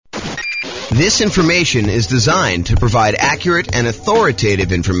This information is designed to provide accurate and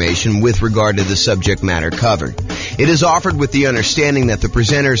authoritative information with regard to the subject matter covered. It is offered with the understanding that the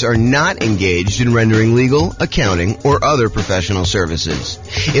presenters are not engaged in rendering legal, accounting, or other professional services.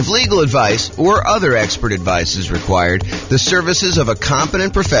 If legal advice or other expert advice is required, the services of a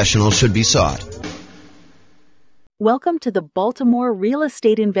competent professional should be sought. Welcome to the Baltimore Real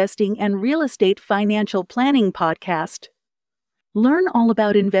Estate Investing and Real Estate Financial Planning Podcast. Learn all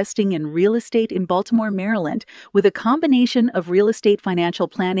about investing in real estate in Baltimore, Maryland, with a combination of real estate financial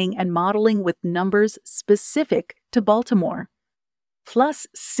planning and modeling with numbers specific to Baltimore. Plus,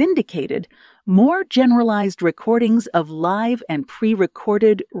 syndicated, more generalized recordings of live and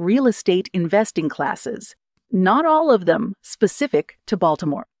pre-recorded real estate investing classes, not all of them specific to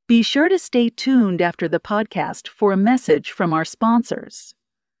Baltimore. Be sure to stay tuned after the podcast for a message from our sponsors.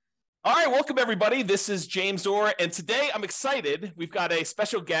 All right, welcome everybody. This is James Orr, and today I'm excited. We've got a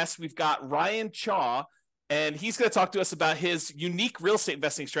special guest. We've got Ryan Chaw, and he's going to talk to us about his unique real estate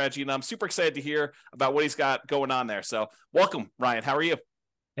investing strategy, and I'm super excited to hear about what he's got going on there. So welcome, Ryan. How are you?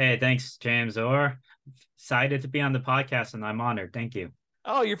 Hey, thanks, James Orr. Excited to be on the podcast, and I'm honored. Thank you.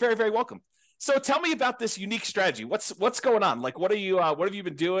 Oh, you're very, very welcome. So tell me about this unique strategy. What's going on? Like, what have you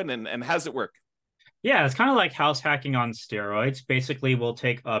been doing, and how does it work? Yeah, it's kind of like house hacking on steroids. Basically, we'll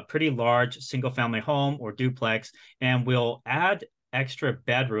take a pretty large single-family home or duplex, and we'll add extra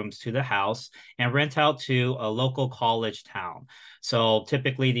bedrooms to the house and rent out to a local college town. So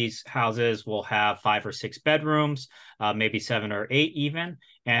typically, these houses will have 5 or 6 bedrooms, maybe 7 or 8 even,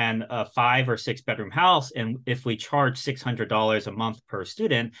 and a 5 or 6 bedroom house. And if we charge $600 a month per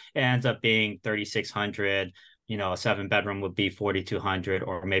student, it ends up being $3,600. A 7-bedroom would be $4,200,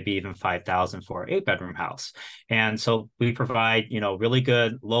 or maybe even $5,000 for an 8-bedroom house. And so we provide, really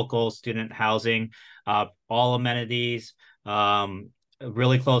good local student housing, all amenities,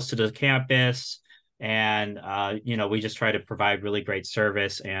 really close to the campus. And, we just try to provide really great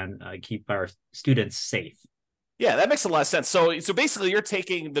service and keep our students safe. Yeah, that makes a lot of sense. So basically you're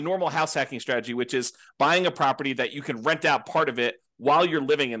taking the normal house hacking strategy, which is buying a property that you can rent out part of it while you're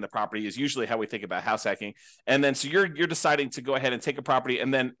living in the property, is usually how we think about house hacking. And then so you're deciding to go ahead and take a property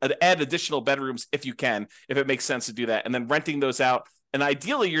and then add additional bedrooms if you can, if it makes sense to do that, and then renting those out. And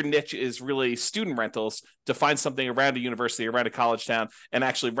ideally your niche is really student rentals, to find something around a university, around a college town, and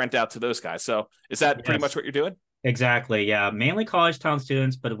actually rent out to those guys. So is that pretty much what you're doing? Exactly. Yeah. Mainly college town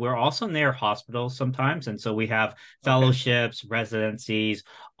students, but we're also near hospitals sometimes. And so we have fellowships, residencies,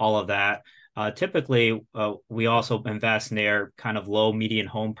 all of that. Typically, we also invest near kind of low median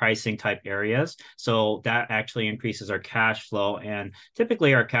home pricing type areas. So that actually increases our cash flow. And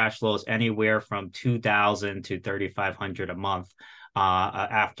typically our cash flow is anywhere from $2,000 to $3,500 a month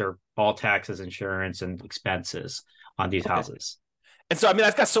after all taxes, insurance, and expenses on these houses. And so,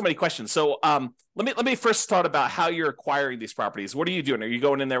 I've got so many questions. So let me first start about how you're acquiring these properties. What are you doing? Are you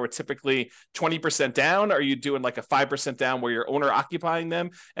going in there with typically 20% down? Are you doing like a 5% down where you're owner occupying them,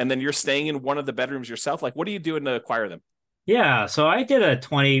 and then you're staying in one of the bedrooms yourself? Like, what are you doing to acquire them? Yeah, so I did a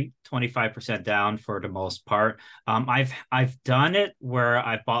 25% down for the most part. I've done it where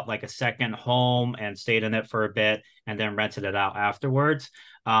I bought like a second home and stayed in it for a bit and then rented it out afterwards.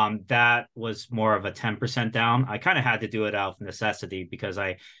 That was more of a 10% down. I kind of had to do it out of necessity because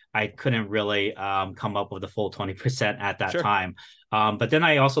I couldn't really come up with the full 20% at that time. But then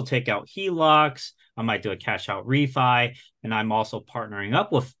I also take out HELOCs. I might do a cash out refi, and I'm also partnering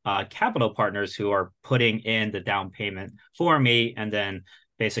up with capital partners who are putting in the down payment for me. And then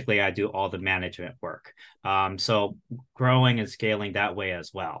basically I do all the management work. So growing and scaling that way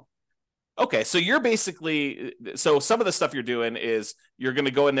as well. Okay, so you're basically, so some of the stuff you're doing is you're going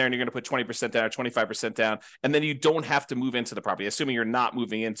to go in there and you're going to put 20% down or 25% down, and then you don't have to move into the property, assuming you're not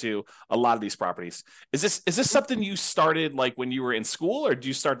moving into a lot of these properties. Is this something you started like when you were in school, or do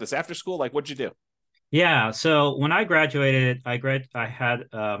you start this after school? Like, what'd you do? Yeah, so when I graduated, I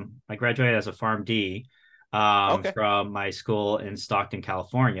graduated as a PharmD from my school in Stockton,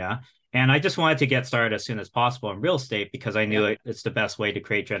 California. And I just wanted to get started as soon as possible in real estate because I knew it's the best way to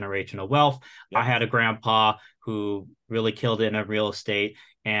create generational wealth. I had a grandpa who really killed it in real estate,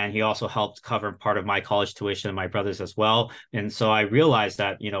 and he also helped cover part of my college tuition and my brothers as well. And so I realized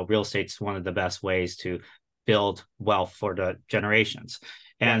that, real estate's one of the best ways to build wealth for the generations.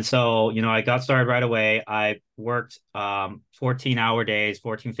 And so, I got started right away. I worked 15-hour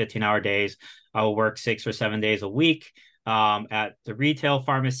days. I would work 6 or 7 days a week. at the retail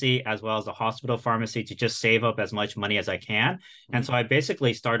pharmacy as well as the hospital pharmacy to just save up as much money as I can. And so I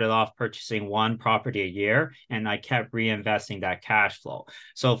basically started off purchasing one property a year, and I kept reinvesting that cash flow.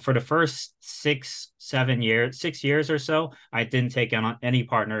 So for the first 6 years or so, I didn't take on any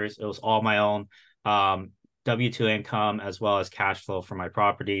partners. It was all my own W-2 income as well as cash flow for my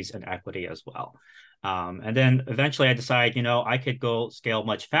properties and equity as well. And then eventually I decided, I could go scale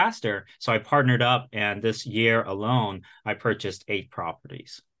much faster. So I partnered up, and this year alone, I purchased 8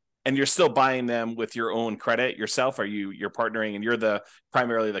 properties. And you're still buying them with your own credit yourself? You're partnering and you're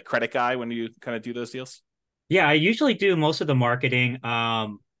primarily the credit guy when you kind of do those deals? Yeah, I usually do most of the marketing.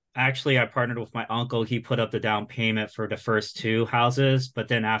 Actually, I partnered with my uncle. He put up the down payment for the first 2 houses. But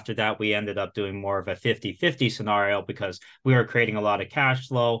then after that, we ended up doing more of a 50-50 scenario because we were creating a lot of cash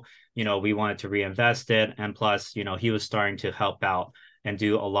flow. We wanted to reinvest it. And plus, he was starting to help out and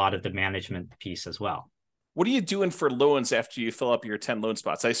do a lot of the management piece as well. What are you doing for loans after you fill up your 10 loan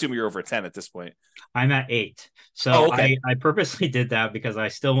spots? I assume you're over 10 at this point. I'm at 8. So okay. I purposely did that because I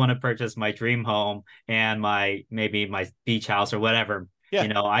still want to purchase my dream home and maybe my beach house or whatever.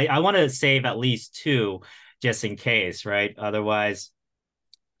 Yeah. I want to save at least 2 just in case, right? Otherwise,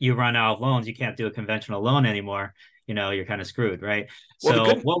 you run out of loans. You can't do a conventional loan anymore. You're kind of screwed, right? Well,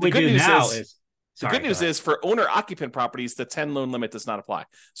 so what we do now is the good news is for owner occupant properties, the 10 loan limit does not apply.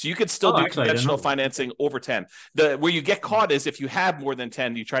 So you could still do conventional financing over 10. Where you get caught is if you have more than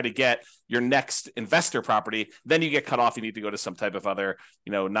 10, you try to get your next investor property, then you get cut off. You need to go to some type of other,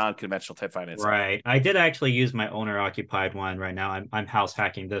 non-conventional type financing. Right. I did actually use my owner occupied one right now. I'm house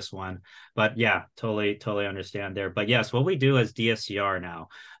hacking this one, but yeah, totally understand there. But yes, what we do is DSCR now.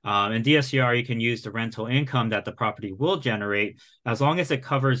 In DSCR, you can use the rental income that the property will generate as long as it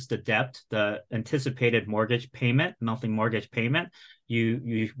covers the debt, the anticipated mortgage payment, monthly mortgage payment.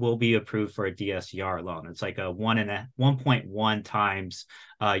 You will be approved for a DSCR loan. It's like a 1.1 times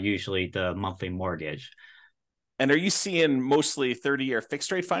usually the monthly mortgage. And are you seeing mostly 30-year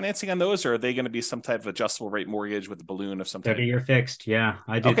fixed rate financing on those, or are they going to be some type of adjustable rate mortgage with a balloon of some type? 30-year fixed, yeah.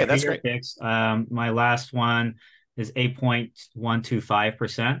 I do 30-year fixed. My last one is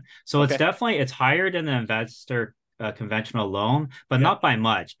 8.125%. So it's higher than the investor conventional loan, but not by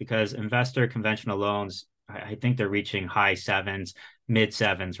much, because investor conventional loans, I think they're reaching high 7s, mid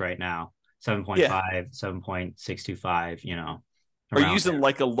 7s right now, 7.5, 7.625, Are you using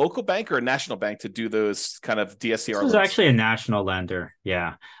like a local bank or a national bank to do those kind of DSCR loans? This is actually a national lender.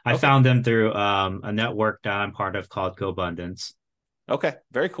 Yeah. I found them through a network that I'm part of called GoBundance. Okay.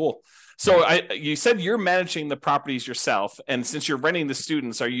 Very cool. So you said you're managing the properties yourself. And since you're renting the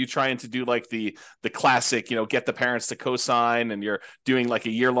students, are you trying to do like the classic, get the parents to co-sign, and you're doing like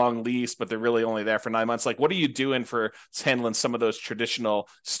a year-long lease, but they're really only there for 9 months? Like, what are you doing for handling some of those traditional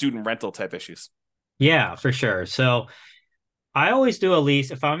student rental type issues? Yeah, for sure. So I always do a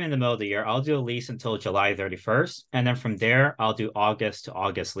lease. If I'm in the middle of the year, I'll do a lease until July 31st. And then from there, I'll do August to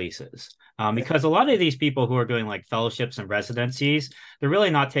August leases. Because a lot of these people who are doing like fellowships and residencies, they're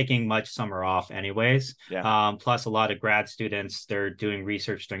really not taking much summer off anyways. Yeah. Plus a lot of grad students, they're doing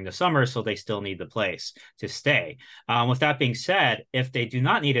research during the summer, so they still need the place to stay. With that being said, if they do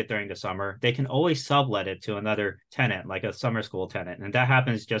not need it during the summer, they can always sublet it to another tenant, like a summer school tenant. And that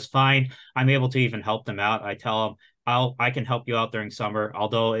happens just fine. I'm able to even help them out. I tell them, I can help you out during summer,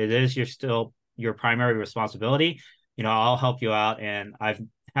 although it is your primary responsibility. I'll help you out, and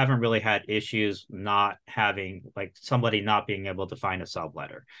haven't really had issues not having like somebody not being able to find a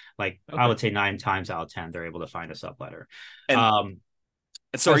subletter. Like I would say 9 times out of 10, they're able to find a subletter. And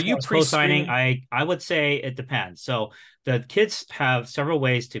so are you co-signing? I would say it depends. So the kids have several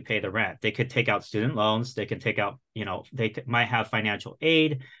ways to pay the rent. They could take out student loans. They can take out, might have financial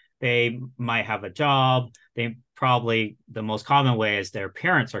aid. They might have a job. The most common way is their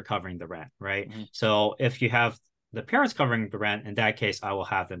parents are covering the rent, right? Mm-hmm. So if you have the parents covering the rent, in that case, I will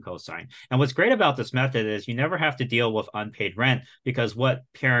have them co-sign. And what's great about this method is you never have to deal with unpaid rent, because what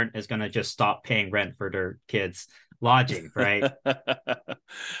parent is going to just stop paying rent for their kids' lodging, right?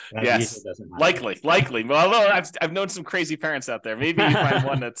 Yes, likely. Well, I've known some crazy parents out there. Maybe you find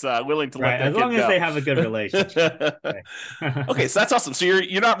one that's willing to let their kid go. As long as they have a good relationship. Okay, so that's awesome. So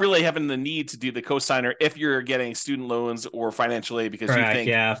you're not really having the need to do the co-signer if you're getting student loans or financial aid, because you think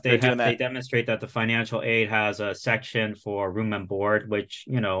if they demonstrate that the financial aid has a section for room and board, which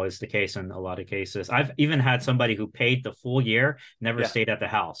is the case in a lot of cases. I've even had somebody who paid the full year, never stayed at the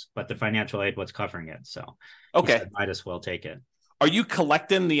house, but the financial aid was covering it. So said, might as well take it. Are you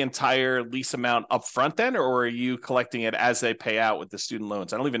collecting the entire lease amount up front then, or are you collecting it as they pay out with the student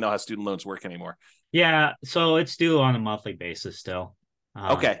loans? I don't even know how student loans work anymore. Yeah, so it's due on a monthly basis still.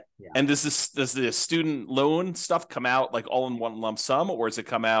 Okay. Yeah. And does the student loan stuff come out like all in one lump sum, or does it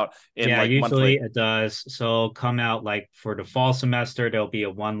come out in Yeah, like usually monthly? it does. So come out like for the fall semester, there'll be a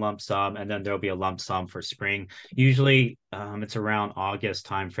one lump sum, and then there'll be a lump sum for spring. Usually, it's around August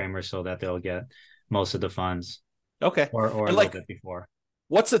timeframe or so that they'll get most of the funds, Okay. or a And little like, bit before.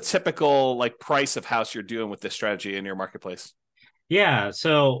 what's a typical like price of house you're doing with this strategy in your marketplace? Yeah,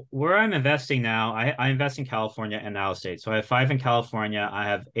 so where I'm investing now, I invest in California and out of state. So I have five in California. I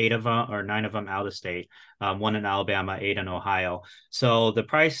have eight of them or nine of them out of state, one in Alabama, eight in Ohio. So the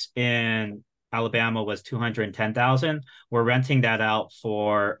price in Alabama was 210,000. We're renting that out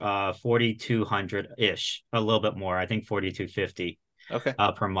for 4,200 ish, a little bit more. I think 4,250 Okay.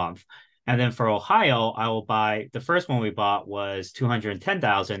 per month. And then for Ohio, I will buy the first one we bought was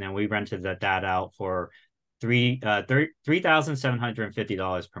 210,000, and we rented that out for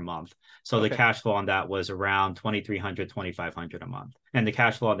 $3,750 per month. So the Okay. cash flow on that was around 2,300, 2,500 a month. And the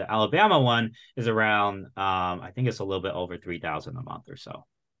cash flow on the Alabama one is around I think it's a little bit over 3,000 a month or so.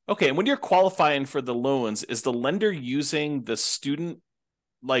 Okay. And when you're qualifying for the loans, is the lender using the student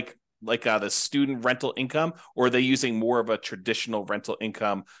like the student rental income, or are they using more of a traditional rental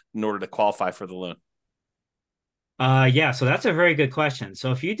income in order to qualify for the loan? Yeah, so that's a very good question.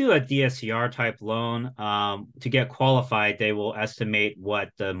 So if you do a DSCR type loan, to get qualified, they will estimate what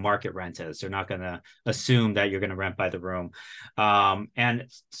the market rent is. They're not going to assume that you're going to rent by the room. And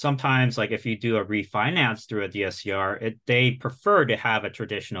sometimes, like if you do a refinance through a DSCR, they prefer to have a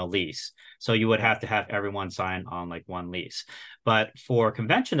traditional lease. So you would have to have everyone sign on like one lease. But for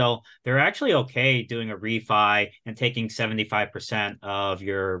conventional, they're actually okay doing a refi and taking 75% of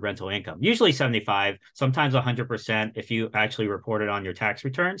your rental income. Usually 75, sometimes 100% if you actually report it on your tax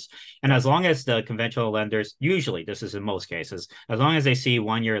returns. And as long as the conventional lenders, usually this is in most cases, as long as they see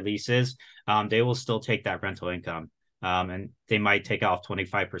 1 year leases, they will still take that rental income. And they might take off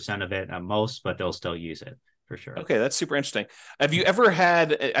 25% of it at most, but they'll still use it for sure. Okay, that's super interesting. Have you ever had,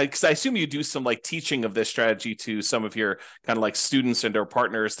 because I assume you do some like teaching of this strategy to some of your kind of like students and their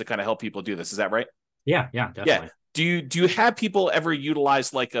partners to kind of help people do this. Is that right? Yeah, Yeah. definitely. Do you have people ever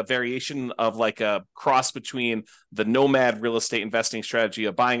utilize like a variation of like a cross between the nomad real estate investing strategy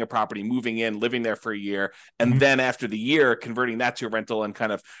of buying a property, moving in, living there for a year, and Mhm. then after the year converting that to a rental and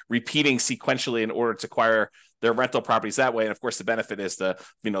kind of repeating sequentially in order to acquire their rental properties that way? And of course, the benefit is the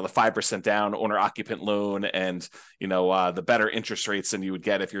 5% down owner occupant loan, and the better interest rates than you would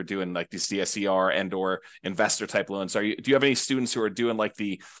get if you're doing like these DSCR and or investor type loans. Do you have any students who are doing like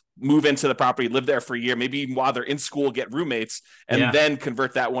the move into the property, live there for a year, maybe even while they're in school, get roommates, and Yeah. then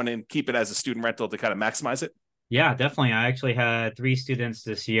convert that one and keep it as a student rental to kind of maximize it? Yeah, definitely. I actually had three students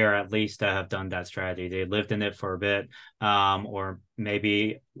this year at least that have done that strategy. They lived in it for a bit, or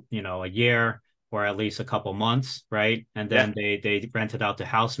maybe, a year or at least a couple months, right? And Yeah. then they rented out to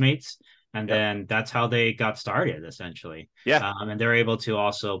housemates, and Yep. then that's how they got started essentially. Yeah. And they're able to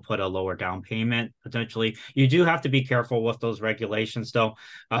also put a lower down payment potentially. You do have to be careful with those regulations, though.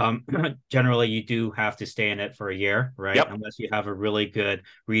 Um, Generally, you do have to stay in it for a year, right? Yep. Unless you have a really good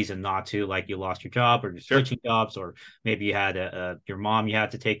reason not to, like you lost your job or you're Sure. switching jobs, or maybe you had your mom you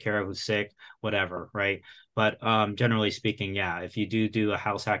had to take care of who's sick, whatever, right? But generally speaking, yeah, if you do a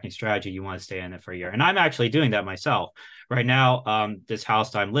house hacking strategy, you want to stay in it for a year. And I'm actually doing that myself right now. This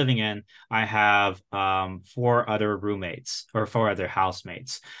house that I'm living in, I have four other roommates or four other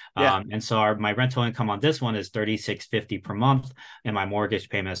housemates, Yeah. and so my rental income on this one is 3,650 per month, and my mortgage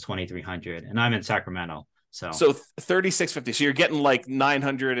payment is 2,300, and I'm in Sacramento. So So 3650. So you're getting like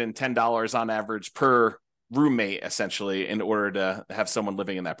 $910 on average per roommate, essentially, in order to have someone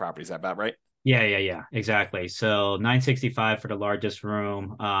living in that property. Is that about right? yeah, exactly. So 965 for the largest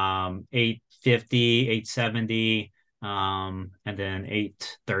room, 850, 870, and then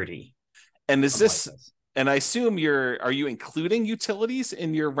 830, And is something like this, this. and I assume are you including utilities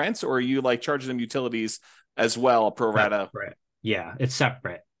in your rents, or are you like charging them utilities as well, pro rata? Separate. Yeah, it's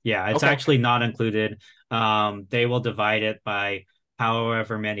separate. Yeah, it's Okay. actually not included. They will divide it by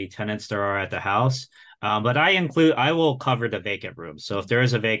however many tenants there are at the house. But I will cover the vacant room. So if there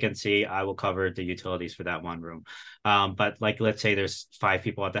is a vacancy, I will cover the utilities for that one room. But like, let's say there's five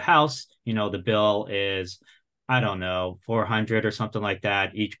people at the house, the bill is, I don't know, 400 or something like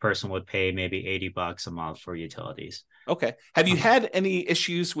that. Each person would pay maybe $80 a month for utilities. Okay. Have you Um, had any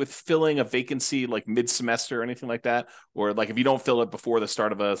issues with filling a vacancy like mid semester or anything like that? Or like if you don't fill it before the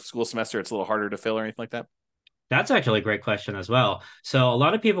start of a school semester, it's a little harder to fill or anything like that? That's actually a great question as well. So a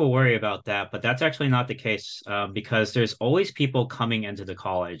lot of people worry about that, but that's actually not the case, because there's always people coming into the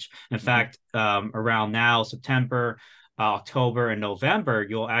college. In Mm-hmm. fact, around now, September, October and November,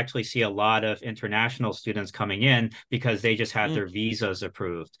 you'll actually see a lot of international students coming in because they just had their visas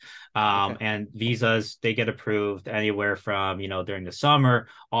approved. Okay. And visas, they get approved anywhere from, during the summer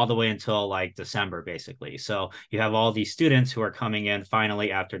all the way until like December, basically. So you have all these students who are coming in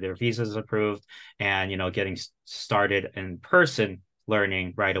finally after their visas approved and, getting started in person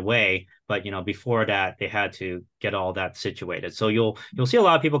learning right away. But before that, they had to get all that situated. So you'll see a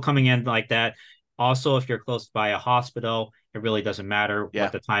lot of people coming in like that. Also, if you're close by a hospital, it really doesn't matter Yeah.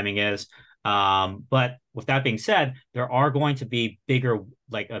 what the timing is. But with that being said, there are going to be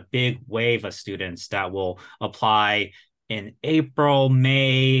like a big wave of students that will apply in April,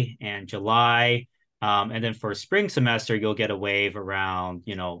 May, and July. And then for spring semester, you'll get a wave around,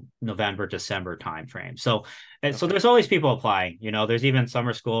 November, December timeframe. So there's always people applying. There's even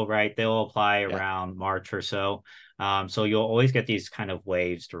summer school, right? They'll apply Yeah. around March or so. So you'll always get these kind of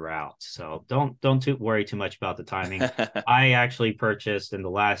waves throughout. So don't worry too much about the timing. I actually purchased in the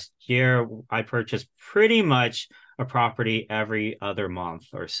last year, I purchased pretty much a property every other month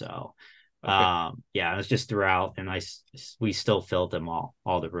or so. Okay. Yeah, it was just throughout, and we still filled them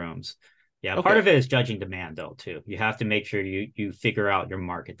all the rooms. Yeah, part Okay. of it is judging demand though too. You have to make sure you figure out your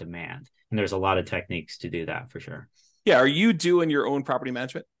market demand, and there's a lot of techniques to do that for sure. Yeah. Are you doing your own property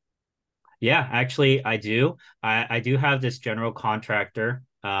management? Yeah, actually, I do. I do have this general contractor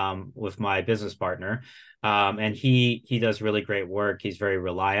with my business partner, and he does really great work. He's very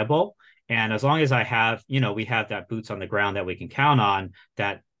reliable, and as long as I have, we have that boots on the ground that we can count on,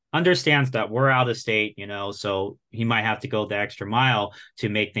 that understands that we're out of state, so he might have to go the extra mile to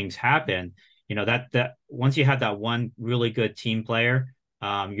make things happen. That once you have that one really good team player,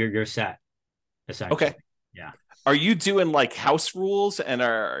 you're set essentially. Okay. Yeah. Are you doing like house rules, and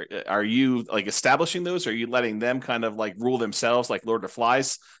are you like establishing those? Or are you letting them kind of like rule themselves, like Lord of the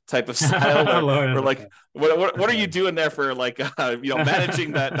Flies type of style, or like what are you doing there for like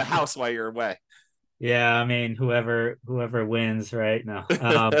managing the house while you're away? Yeah, I mean, whoever wins, right? No.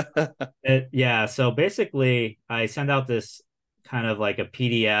 Yeah, so basically I send out this kind of like a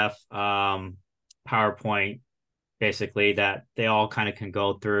PDF PowerPoint basically that they all kind of can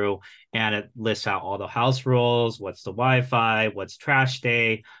go through, and it lists out all the house rules, what's the Wi-Fi, what's trash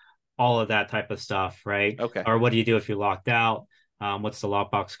day, all of that type of stuff, right? Okay. Or what do you do if you're locked out? What's the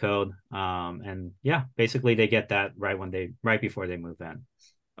lockbox code? And yeah, basically they get that right before they move in.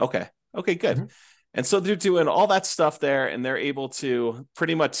 Okay. Okay, good. Mm-hmm. And so they're doing all that stuff there, and they're able to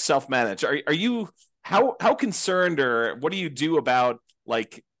pretty much self-manage. Are you how concerned, or what do you do about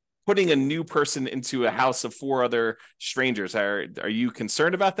like putting a new person into a house of four other strangers? Are you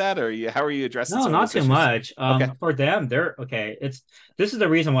concerned about that, or how are you addressing No, some of not those too issues? much. Okay. For them, they're okay. This is the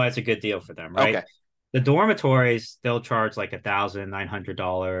reason why it's a good deal for them, right? Okay. The dormitories, they'll charge like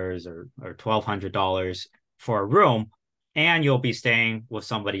 $1,900 or $1,200 for a room, and you'll be staying with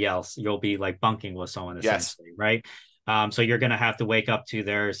somebody else. You'll be like bunking with someone Yes. essentially, right? So you're gonna have to wake up to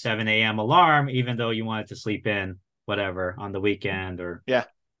their 7 a.m. alarm, even though you wanted to sleep in whatever on the weekend or Yeah.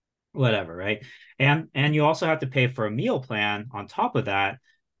 whatever, right? And you also have to pay for a meal plan on top of that.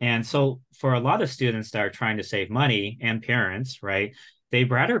 And so for a lot of students that are trying to save money and parents, right, they'd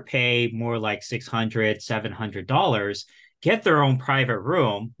rather pay more like $600, $700, get their own private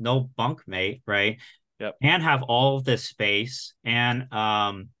room, no bunkmate, right? Yep. And have all of this space and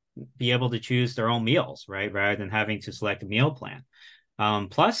be able to choose their own meals, right? Rather than having to select a meal plan.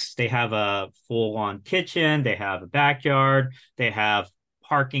 Plus, they have a full-on kitchen, they have a backyard, they have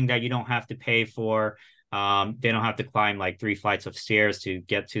parking that you don't have to pay for. They don't have to climb like 3 flights of stairs to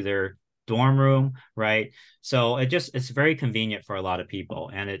get to their dorm room, right? So it's very convenient for a lot of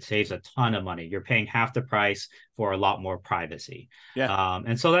people, and it saves a ton of money. You're paying half the price for a lot more privacy. Yeah.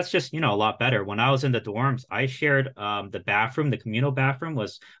 And so that's just, a lot better. When I was in the dorms, I shared the communal bathroom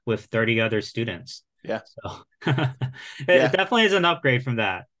was with 30 other students. Yeah. So Yeah. it definitely is an upgrade from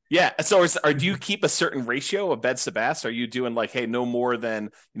that. Yeah. So do you keep a certain ratio of beds to baths? Are you doing like, hey, no more than,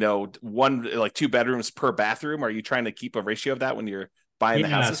 like 2 bedrooms per bathroom? Are you trying to keep a ratio of that when you're buying the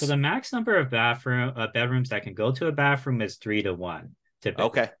Yeah, houses? so the max number of bedrooms that can go to a bathroom is 3 to 1, typically.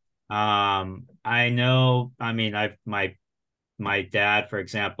 Okay. I know, I mean, my dad, for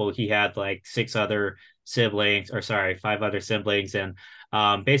example, he had like 5 other siblings,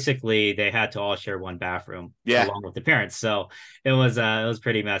 and basically they had to all share one bathroom along with the parents. So it was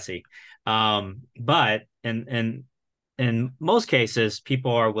pretty messy. But in most cases,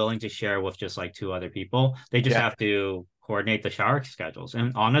 people are willing to share with just like 2 other people. They just have to coordinate the shower schedules.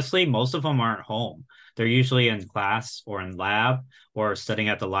 And honestly, most of them aren't home. They're usually in class or in lab or studying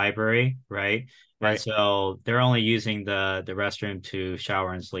at the library, right? Right. And so they're only using the restroom to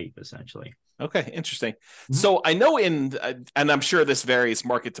shower and sleep, essentially. Okay, interesting. Mhm. So I know and I'm sure this varies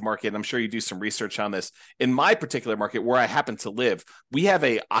market to market. And I'm sure you do some research on this. In my particular market where I happen to live, we have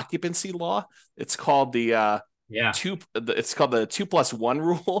a occupancy law. It's called Yeah. it's called the 2+1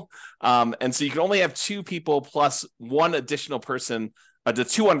 rule. And so you can only have two people plus one additional person, the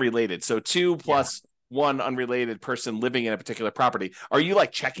two unrelated. So two Yeah. plus one unrelated person living in a particular property. Are you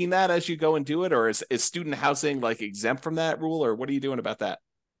like checking that as you go and do it, or is student housing like exempt from that rule, or what are you doing about that?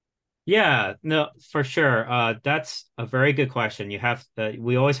 Yeah, no, for sure. That's a very good question.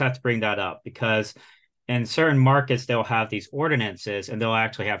 We always have to bring that up because in certain markets they'll have these ordinances and they'll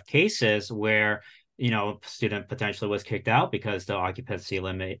actually have cases where, student potentially was kicked out because the occupancy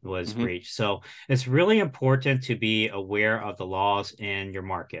limit was Mm-hmm. breached. So it's really important to be aware of the laws in your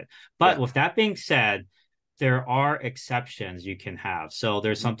market. But Yeah. with that being said, there are exceptions you can have. So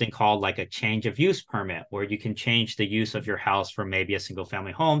there's Mm-hmm. something called like a change of use permit, where you can change the use of your house from maybe a single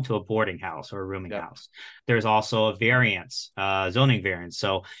family home to a boarding house or a rooming Yeah. house. There's also a variance, zoning variance.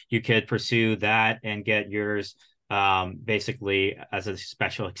 So you could pursue that and get yours basically as a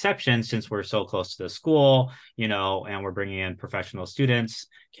special exception since we're so close to the school, and we're bringing in professional students.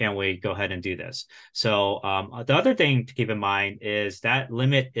 Can we go ahead and do this? So the other thing to keep in mind is that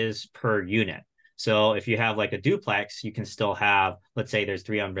limit is per unit. So if you have like a duplex, you can still have, let's say there's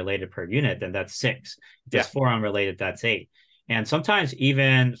 3 unrelated per unit, then that's 6. If there's Yeah. 4 unrelated, that's 8. And sometimes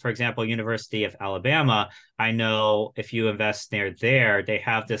even, for example, University of Alabama, I know if you invest near there, they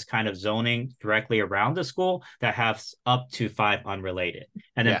have this kind of zoning directly around the school that has up to 5 unrelated.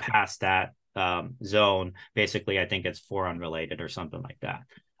 And then Yeah. past that zone, basically, I think it's 4 unrelated or something like that.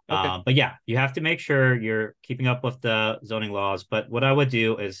 Okay. But yeah, you have to make sure you're keeping up with the zoning laws. But what I would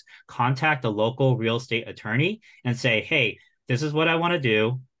do is contact a local real estate attorney and say, hey, this is what I want to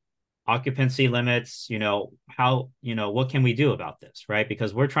do. Occupancy limits, what can we do about this? Right.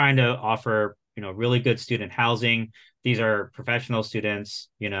 Because we're trying to offer, really good student housing. These are professional students,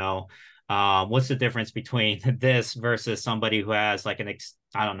 what's the difference between this versus somebody who has like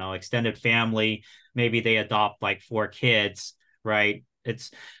I don't know, extended family? Maybe they adopt like 4 kids, right?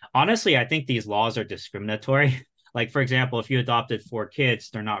 It's honestly, I think these laws are discriminatory. Like, for example, if you adopted 4 kids,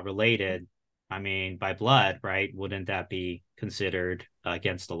 they're not related. I mean, by blood, right? Wouldn't that be considered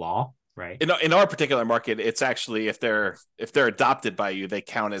against the law, right? In our particular market, it's actually if they're adopted by you, they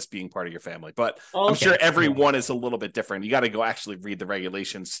count as being part of your family. But Oh, I'm sure okay. every Yeah. one is a little bit different. You got to go actually read the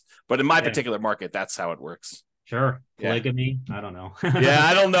regulations. But in my Yeah. particular market, that's how it works. Sure. Yeah. Polygamy. I don't know. Yeah,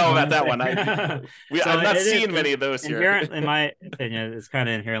 I don't know I about wouldn't that say. one. So I'm not it is seeing many of those here. inherent, in my opinion, it's kind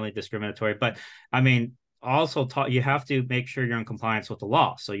of inherently discriminatory. But I mean, also you have to make sure you're in compliance with the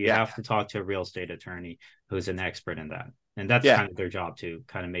law. So you Yeah. have to talk to a real estate attorney who's an expert in that. And that's Yeah. kind of their job to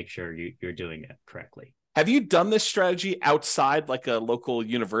kind of make sure you're doing it correctly. Have you done this strategy outside like a local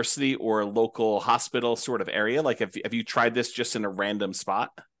university or a local hospital sort of area? Like have you tried this just in a random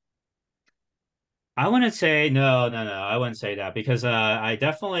spot? I wouldn't say no, no, no. I wouldn't say that because I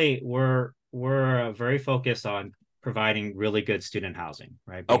definitely we're very focused on providing really good student housing,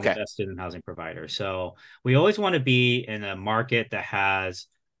 right? Being the Okay. best student housing provider. So we always want to be in a market that has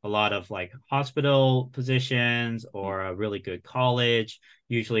a lot of like hospital positions or a really good college.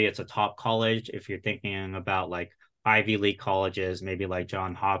 Usually it's a top college if you're thinking about like Ivy League colleges, maybe like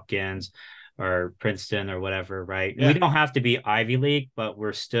John Hopkins or Princeton or whatever, right? We Yeah. don't have to be Ivy League, but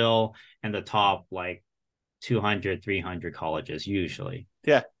we're still in the top like 200, 300 colleges usually.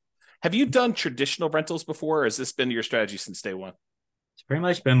 Yeah. Have you done traditional rentals before, or has this been your strategy since day one? It's pretty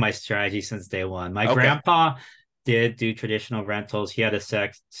much been my strategy since day one. My Okay. grandpa did do traditional rentals. He had a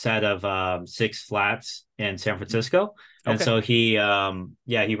set of 6 flats in San Francisco. And Okay. so he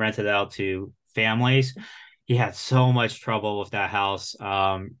rented it out to families. He had so much trouble with that house.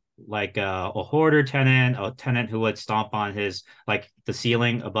 Like a hoarder tenant, a tenant who would stomp on his like the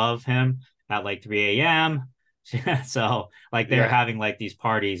ceiling above him at like 3 a.m. So like they're Yeah. having like these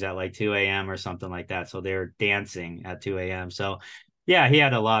parties at like 2 a.m. or something like that. So they're dancing at 2 a.m. So yeah, he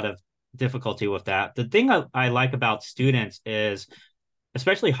had a lot of difficulty with that. The thing I like about students is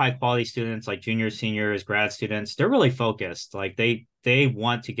especially high quality students like juniors, seniors, grad students, they're really focused. Like they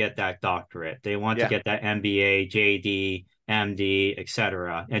want to get that doctorate. They want to Yeah. get that MBA, JD, MD,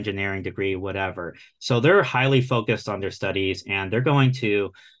 etc., engineering degree, whatever. So they're highly focused on their studies and they're going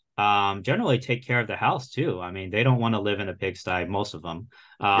to generally take care of the house too. I mean, they don't want to live in a pigsty, most of them.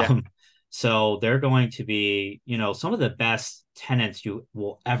 Yeah. So they're going to be, some of the best tenants you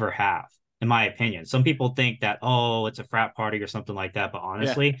will ever have, in my opinion. Some people think that, oh, it's a frat party or something like that. But Yeah.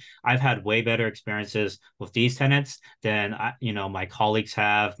 honestly, I've had way better experiences with these tenants than my colleagues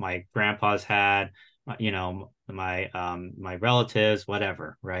have, my grandpa's had, my relatives,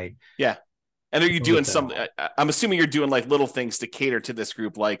 whatever, right? Yeah. And are you Totally doing set some? up. I'm assuming you're doing like little things to cater to this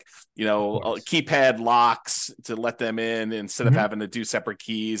group, like Of course. keypad locks to let them in instead of Mhm. having to do separate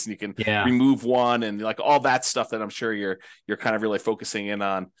keys, and you can Yeah. remove one, and like all that stuff that I'm sure you're kind of really focusing in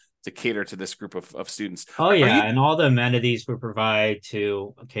on to cater to this group of students. Oh Are yeah, you and all the amenities we provide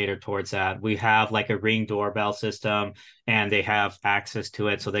to cater towards that. We have like a Ring doorbell system, and they have access to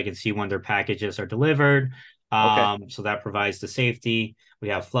it so they can see when their packages are delivered. okay? So that provides the safety. We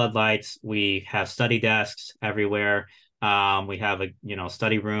have floodlights. We have study desks everywhere. We have a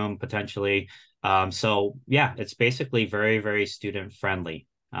study room potentially. So yeah, it's basically very, very student friendly,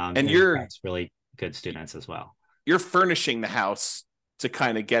 And and attracts really good students as well. you're furnishing the house to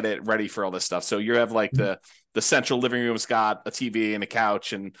kind of get it ready for all this stuff. So you have like the central living room's got a TV and a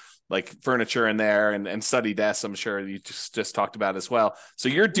couch and like furniture in there and study desks. I'm sure you just talked about as well. So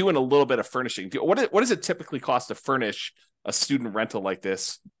you're doing a little bit of furnishing. What does it typically cost to furnish a student rental like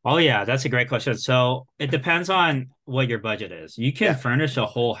this? Oh yeah, that's a great question. So it depends on what your budget is. You can Yeah. furnish a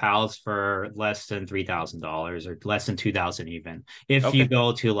whole house for less than $3,000 or less than 2,000 even. If you Okay.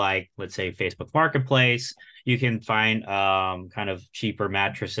 go to like, let's say Facebook Marketplace, you can find kind of cheaper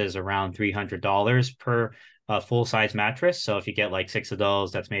mattresses around $300 per full size mattress. So if you get like six of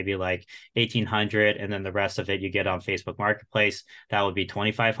those, that's maybe like 1,800, and then the rest of it you get on Facebook Marketplace, that would be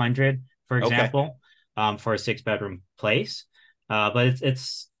 2,500, for Okay. example, for a six-bedroom place. But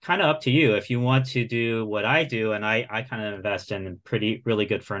it's kind of up to you if you want to do what I do, and I kind of invest in really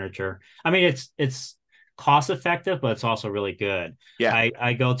good furniture. I mean, it's cost effective, but it's also really good. Yeah.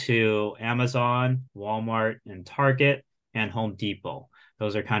 I go to Amazon, Walmart, and Target and Home Depot.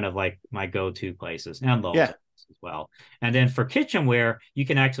 Those are kind of like my go-to places, and Lowe's Yeah. as well. And then for kitchenware, you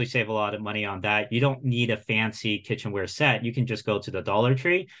can actually save a lot of money on that. You don't need a fancy kitchenware set. You can just go to the Dollar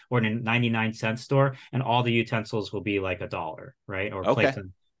Tree or a 99-cent store, and all the utensils will be like $1, right? Or plates Okay.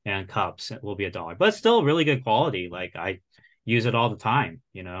 and cups will be $1, but it's still really good quality. Like I use it all the time,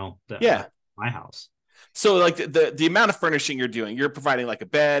 Yeah. my house. So like the amount of furnishing you're doing, you're providing like a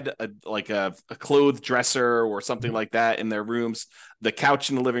bed, a clothes dresser or something like that in their rooms, the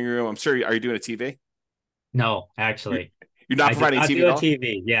couch in the living room. I'm sure. Are you doing a TV? No, You're, actually, you're not I do providing a not TV at do a all?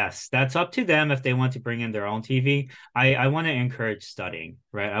 TV. Yes, that's up to them if they want to bring in their own TV. I want to encourage studying,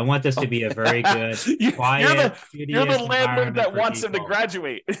 right? I want this to be a very Okay. good, You're quiet, the studious landlord environment that for wants them to people.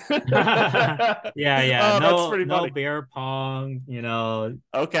 graduate. Yeah. Oh, that's No, pretty no funny. beer pong,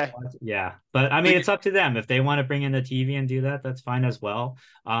 Okay. Yeah. But I So mean, it's up to them. If they want to bring in the TV and do that, that's fine as well.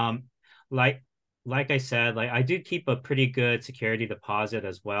 Like like I said, like I do keep a pretty good security deposit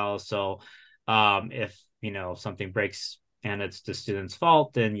as well. So if something breaks and it's the student's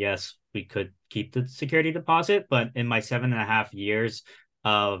fault, then yes, we could keep the security deposit. But in my 7.5 years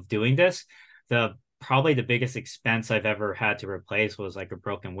of doing this, the probably the biggest expense I've ever had to replace was like a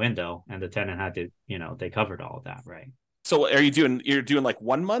broken window, and the tenant had to, they covered all of that, right? so you're doing like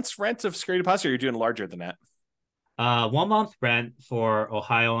 1 month's rent of security deposit, or you're doing larger than that? 1 month rent for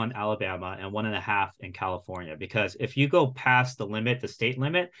Ohio and Alabama, and 1.5 in California. Because if you go past the limit, the state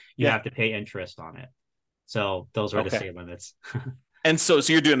limit, you Yeah. have to pay interest on it. So those are the Okay. state limits. And so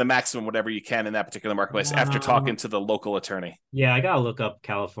you're doing the maximum whatever you can in that particular marketplace after Uh, talking to the local attorney. yeah, I gotta look up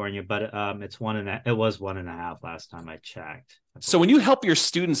California, but it was 1.5 last time I checked, I So when believe. you help your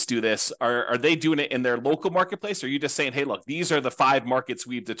students do this, are they doing it in their local marketplace? Or are you just saying, hey, look, these are the 5 markets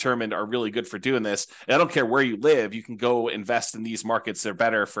we've determined are really good for doing this. And I don't care where you live, you can go invest in these markets. They're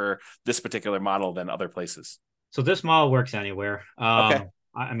better for this particular model than other places. So this model works anywhere. Okay.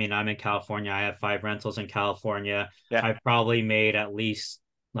 I mean, I'm in California. I have 5 rentals in California. Yeah. I've probably made at least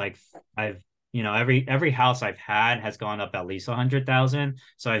like I've every house I've had has gone up at least 100,000.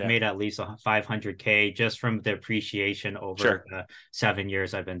 So I've Yeah. made at least 500K just from the appreciation over Sure. the 7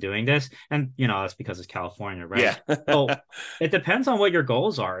 years I've been doing this. And that's because it's California, right? Yeah. So it depends on what your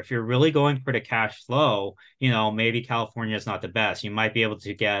goals are. If you're really going for the cash flow, maybe California is not the best. You might be able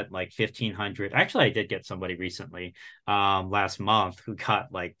to get like 1,500. Actually, I did get somebody recently, last month, who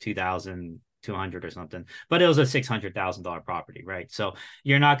got like 2,200 or something, but it was a $600,000 property, right? So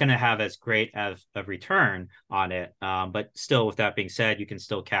you're not going to have as great of a return on it. But still, with that being said, you can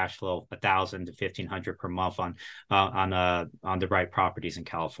still cash flow 1,000 to 1,500 per month on the right properties in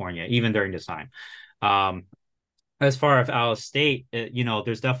California, even during this time. As far as out of state,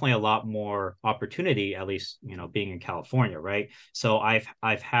 there's definitely a lot more opportunity, at least, being in California, right? So I've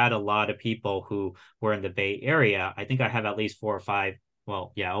had a lot of people who were in the Bay Area. I think I have at least 4 or 5,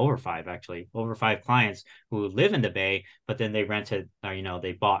 well, yeah, over 5 actually, over 5 clients who live in the Bay, but then they rented,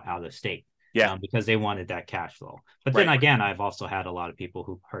 they bought out of state. Yeah. Because they wanted that cash flow. But then Right. again, I've also had a lot of people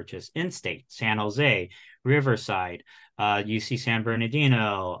who purchase in state, San Jose, Riverside, UC San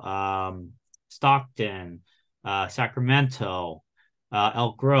Bernardino, Stockton, Sacramento,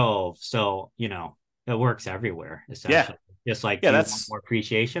 Elk Grove. So, it works everywhere, Yeah. essentially. Just like, Yeah, do you want that's more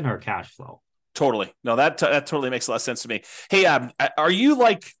appreciation or cash flow? totally. No, that totally makes a lot of sense to me. Hey, are you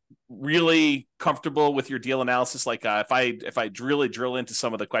like really comfortable with your deal analysis? Like, if I really drill into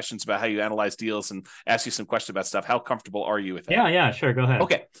some of the questions about how you analyze deals and ask you some questions about stuff, how comfortable are you with that? Yeah, yeah, sure. Go ahead.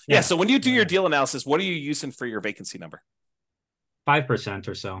 Okay. Yeah. Yeah. So when you do Go your ahead. deal analysis, what are you using for your vacancy number? 5%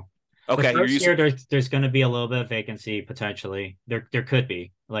 or so. The Okay, you're first using year there's going to be a little bit of vacancy potentially. There could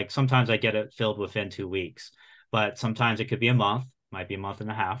be. Like sometimes I get it filled within 2 weeks, but sometimes it could be a month, might be a month and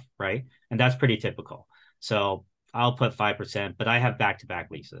a half, right? And that's pretty typical. So I'll put 5%, but I have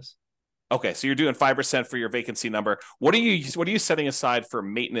back-to-back leases. Okay, so you're doing 5% for your vacancy number. What are you setting aside for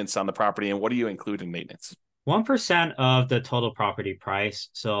maintenance on the property, and what do you include in maintenance? 1% of the total property price.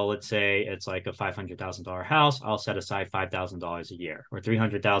 So let's say it's like a $500,000 house. I'll set aside $5,000 a year, or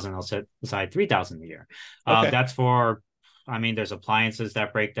 300,000. I'll set aside 3,000 a year. Okay. That's for, I mean, there's appliances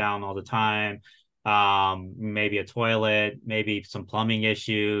that break down all the time. Maybe a toilet, maybe some plumbing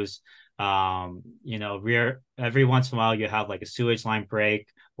issues. Every once in a while you have like a sewage line break,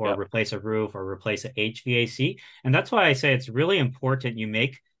 or Yep. replace a roof, or replace a HVAC. And that's why I say it's really important you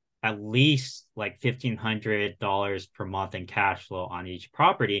make at least like $1,500 per month in cash flow on each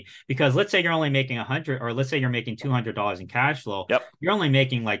property. Because let's say you're only making 100, or let's say you're making $200 in cash flow, Yep. you're only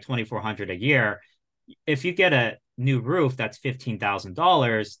making like 2,400 a year. If you get a new roof, that's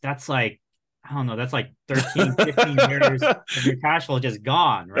 $15,000. That's like, I don't know, that's like 13, 15 years of your cash flow just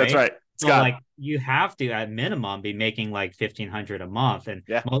gone, That's right? right. So Scott. like you have to at minimum be making like 1,500 a month, and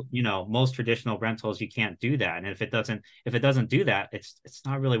Yeah. most traditional rentals you can't do that. And if it doesn't do that, it's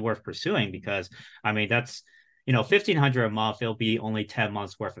not really worth pursuing, because I mean that's 1,500 a month, it'll be only 10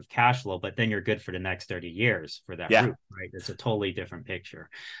 months worth of cash flow, but then you're good for the next 30 years for that Yeah. roof, right? It's a totally different picture.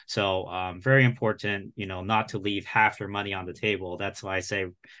 So very important, not to leave half your money on the table. That's why I say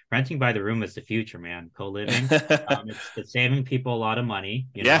renting by the room is the future, man. Co-living, it's saving people a lot of money,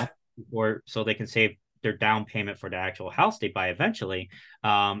 Yeah. or so they can save their down payment for the actual house they buy eventually.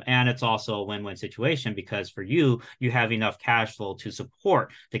 And it's also a win-win situation, because for you have enough cash flow to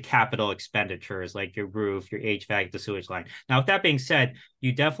support the capital expenditures like your roof, your HVAC, the sewage line. Now, with that being said,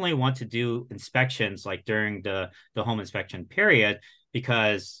 you definitely want to do inspections like during the home inspection period,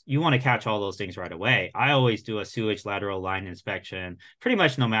 because you want to catch all those things right away. I always do a sewage lateral line inspection pretty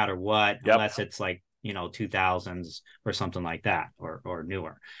much no matter what, Yep. unless it's like 2000s or something like that, or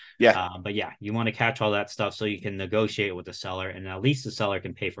newer. Yeah. But yeah, you want to catch all that stuff so you can negotiate with the seller, and at least the seller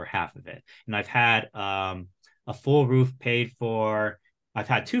can pay for half of it. And I've had a full roof paid for. I've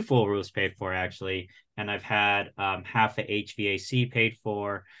had two full roofs paid for, actually, and I've had half the HVAC paid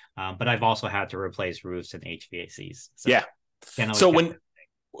for. But I've also had to replace roofs and HVACs. So Yeah. can't always So get when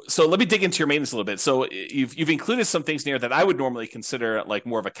so let me dig into your maintenance a little bit. So you've included some things in here that I would normally consider like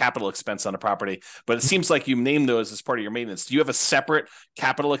more of a capital expense on a property, but it seems like you named those as part of your maintenance. Do you have a separate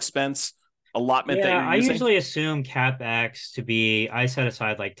capital expense allotment that Yeah, you're I using? usually assume CapEx to be, I set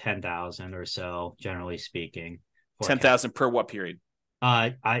aside like 10,000 or so, generally speaking, for cap. 10,000 per what period?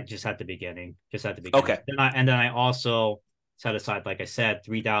 I just at the beginning, Okay. Then I also set aside, like I said,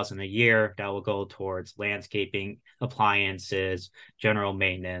 3,000 a year that will go towards landscaping, appliances, general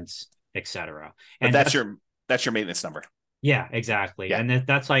maintenance, etc. But And that's your maintenance number. yeah, exactly. Yeah. And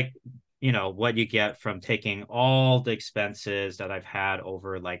that's like, what you get from taking all the expenses that I've had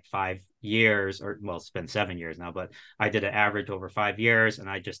over like 5 years, or well, it's been 7 years now, but I did an average over 5 years, and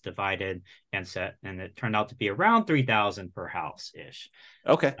I just divided and set, and it turned out to be around 3,000 per house ish.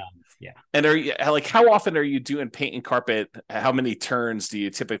 Okay. Yeah. And are you like, how often are you doing paint and carpet? How many turns do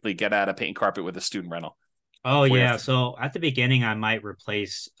you typically get out of paint and carpet with a student rental? Oh Before you yeah. have to, So at the beginning, I might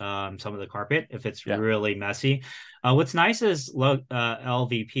replace some of the carpet if it's yeah. really messy. What's nice is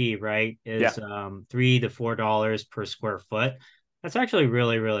LVP, right? Yeah. Is $3 to $4 per square foot. That's actually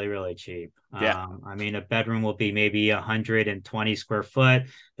really, really, really cheap. Yeah. I mean, a bedroom will be maybe 120 square foot.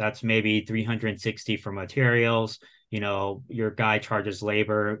 That's maybe 360 for materials. Your guy charges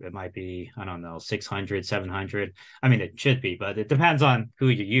labor. It might be, I don't know, 600, 700. I mean, it should be, but it depends on who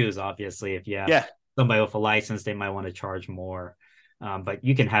you use, obviously. If you have Yeah. somebody with a license, they might want to charge more. But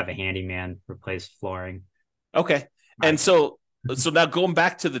you can have a handyman replace flooring. Okay. I And so now going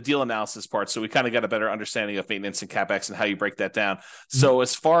back to the deal analysis part, so we kind of got a better understanding of maintenance and capex and how you break that down. So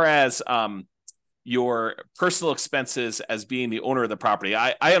as far as your personal expenses as being the owner of the property,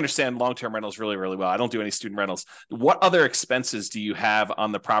 I understand long-term rentals really, really well. I don't do any student rentals. What other expenses do you have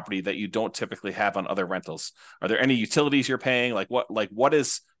on the property that you don't typically have on other rentals? Are there any utilities you're paying? What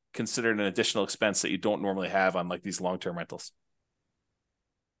is considered an additional expense that you don't normally have on like these long-term rentals?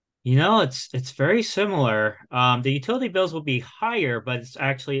 It's very similar. The utility bills will be higher, but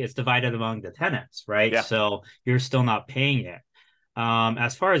it's divided among the tenants, right? Yeah. So you're still not paying it.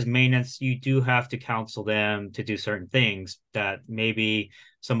 As far as maintenance, you do have to counsel them to do certain things that maybe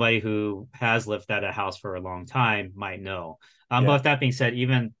somebody who has lived at a house for a long time might know. But Yeah. with that being said,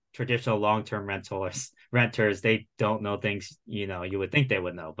 even traditional long-term renters, they don't know things, you would think they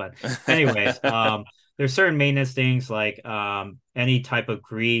would know. But anyways, there's certain maintenance things like any type of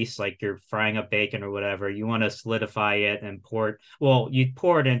grease, like you're frying up bacon or whatever, you want to solidify it and you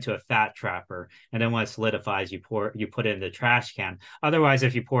pour it into a fat trapper, and then when it solidifies, you put it in the trash can. Otherwise,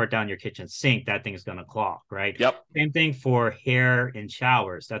 if you pour it down your kitchen sink, that thing's gonna clog, right? Yep. Same thing for hair in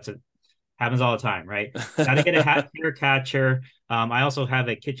showers. Happens all the time, right? Got to get a hair catcher. I also have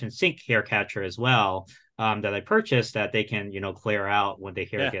a kitchen sink hair catcher as well, that I purchased that they can, clear out when the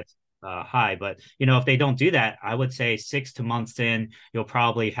hair Yeah. gets high. But if they don't do that, I would say 6 months in, you'll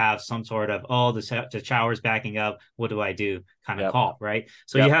probably have some sort of the shower's backing up. What do I do? Kind of Yep. call, right?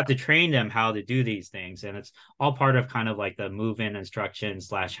 So you Yep. have to train them how to do these things, and it's all part of kind of like the move-in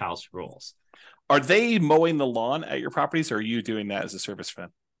instructions / house rules. Are they mowing the lawn at your properties, or are you doing that as a service fan?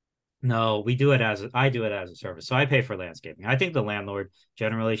 No, I do it as a service. So I pay for landscaping. I think the landlord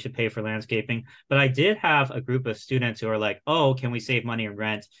generally should pay for landscaping, but I did have a group of students who are like, "Oh, can we save money in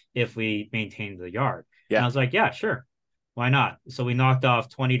rent if we maintain the yard?" And I Yeah. was like, "Yeah, sure. Why not?" So we knocked off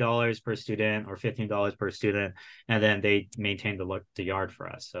 $20 per student or $15 per student, and then they maintained the yard for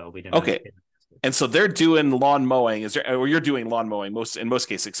us. So we didn't have to Okay. pay. And so they're doing lawn mowing. Or you're doing lawn mowing in most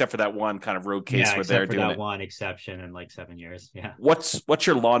cases, except for that one kind of road case Yeah, where they're except for doing that it. one exception in like 7 years. Yeah. What's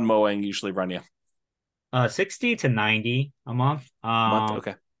your lawn mowing usually run you? 60 to 90 a month. A month?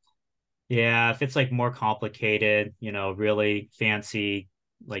 Okay. Yeah, if it's like more complicated, really fancy,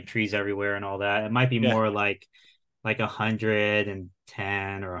 like trees everywhere and all that, it might be Yeah. more like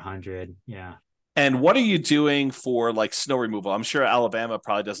 110 or 100. Yeah. And what are you doing for like snow removal? I'm sure Alabama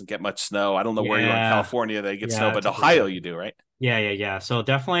probably doesn't get much snow. I don't know where you are in Yeah. California they get snow, Yeah, but it's a good Ohio question. you do, right? Yeah. So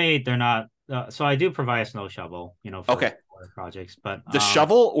definitely they're not so I do provide a snow shovel, for Okay. projects, but The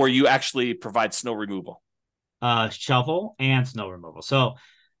shovel, or you actually provide snow removal? shovel and snow removal. So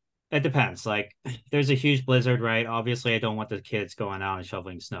it depends. Like, there's a huge blizzard, right? Obviously, I don't want the kids going out and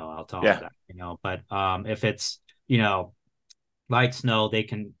shoveling snow. I'll tell them Yeah. that, But if it's light snow, they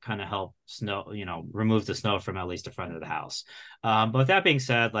can kind of help remove the snow from at least the front of the house. But with that being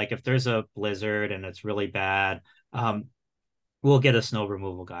said, like if there's a blizzard and it's really bad, um, we'll get a snow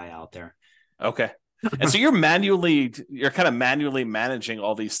removal guy out there. Okay. And so you're kind of manually managing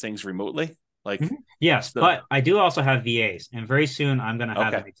all these things remotely, like Yes, so. but I do also have VAs, and very soon I'm going to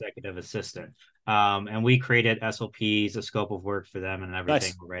have Okay. an executive assistant. And we created SOPs, a scope of work for them, and everything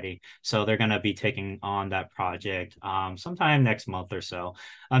Nice. already. So they're going to be taking on that project sometime next month or so.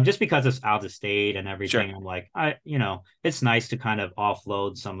 Just because it's out of state and Sure. everything, I'm like, it's nice to kind of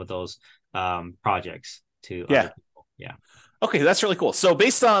offload some of those projects to other Yeah. people. Yeah. Okay, that's really cool. So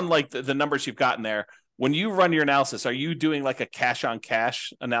based on like the numbers you've gotten there, when you run your analysis, are you doing like a cash on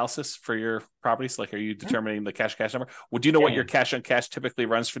cash analysis for your properties? Like, are you determining the cash number? Well, do you know what Yeah. your cash on cash typically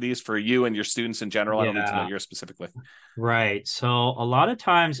runs for these for you and your students in general? I don't need to know Yeah. yours specifically. Right. So a lot of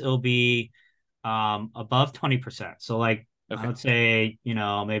times it'll be above 20%. So like I Okay. would say,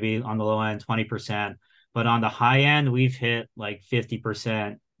 maybe on the low end 20%, but on the high end we've hit like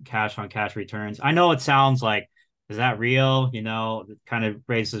 50% cash on cash returns. I know it sounds like, is that real? It kind of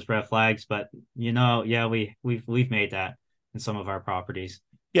raises red flags, but yeah, we've made that in some of our properties.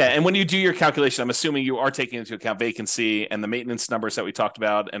 Yeah, and when you do your calculation, I'm assuming you are taking into account vacancy and the maintenance numbers that we talked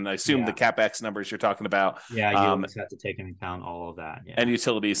about, and I assume the Yeah. CapEx numbers you're talking about, Yeah, you always have to take into account all of that. and Yeah.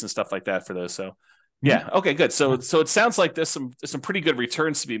 utilities and stuff like that for those. So Mhm. yeah, okay, good. So Yeah. it sounds like there's some pretty good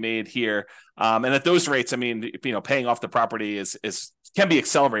returns to be made here, and at those rates, I mean, paying off the property is can be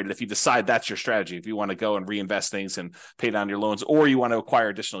accelerated if you decide that's your strategy. If you want to go and reinvest things and pay down your loans, or you want to acquire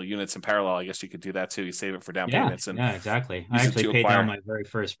additional units in parallel, I guess you could do that too. You save it for down Yeah, payments and yeah, exactly. I use it actually to paid down acquire. my very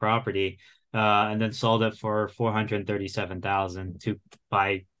first property, and then sold it for 437,000 to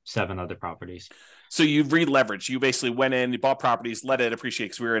buy 7 other properties. So you re-leveraged. You basically went in, you bought properties, let it appreciate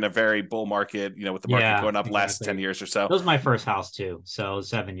because we were in a very bull market, with the market Yeah, going up last 10 exactly. years or so. That was my first house too, so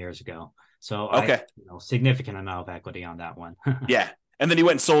 7 years ago. So Okay. significant amount of equity on that one. Yeah. And then you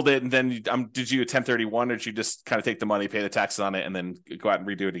went and sold it. And then did you a 1031 or did you just kind of take the money, pay the taxes on it, and then go out and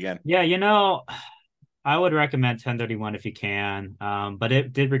redo it again? Yeah, I would recommend 1031 if you can, but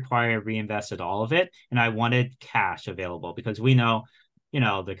it did require reinvested all of it, and I wanted cash available because we know,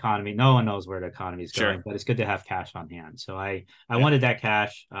 the economy. No one knows where the economy is Sure. going, but it's good to have cash on hand. So I Yeah. wanted that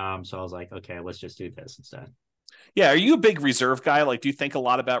cash, so I was like, okay, let's just do this instead. Yeah. Are you a big reserve guy? Like, do you think a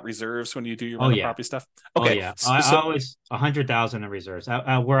lot about reserves when you do your Oh rental yeah. property stuff? Oh Okay. yeah. I always 100,000 in reserves.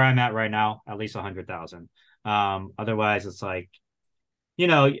 Where I'm at right now, at least 100,000. Otherwise it's like, you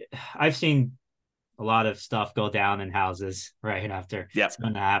know, I've seen a lot of stuff go down in houses right after Yeah.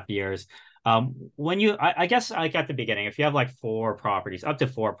 7.5 years. When I guess like at the beginning, if you have like four properties, up to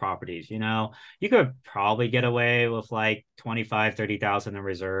four properties, you know, you could probably get away with like 25, 30,000 in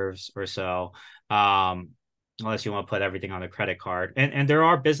reserves or so. Um, Unless you want to put everything on a credit card. And there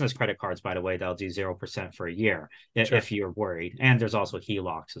are business credit cards, by the way, that'll do 0% for a year Sure. if you're worried. And there's also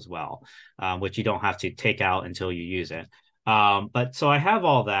HELOCs as well, which you don't have to take out until you use it. But so I have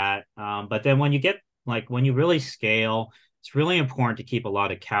all that. But then when you get like when you really scale, it's really important to keep a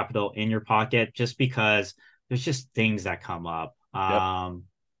lot of capital in your pocket just because there's just things that come up. Yep.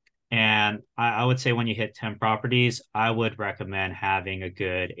 And I would say when you hit 10 properties, I would recommend having a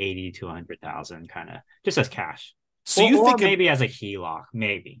good 80 to 100,000 kind of just as cash. So you Or think of maybe as a HELOC,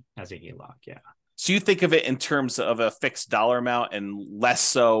 maybe as a HELOC. Yeah. So you think of it in terms of a fixed dollar amount and less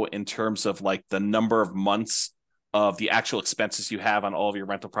so in terms of like the number of months of the actual expenses you have on all of your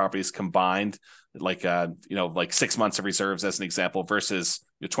rental properties combined, like like 6 months of reserves as an example versus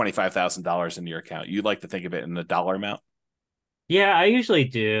your $25,000 in your account. You like to think of it in the dollar amount. Yeah, I usually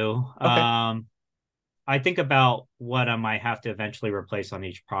do. Okay, I think about what I might have to eventually replace on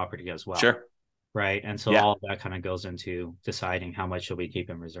each property as well. sure, Right. And so yeah, all of that kind of goes into deciding how much should we keep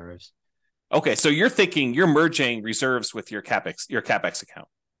in reserves. okay. So you're merging reserves with your capex account.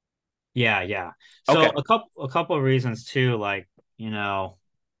 Yeah, yeah. So Okay, a couple of reasons too, like,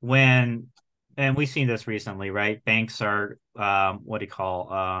 when and we've seen this recently, right? Banks are what do you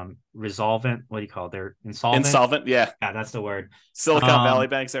call resolvent? What do you call it? They're insolvent. insolvent, yeah. Yeah, that's the word. Silicon Valley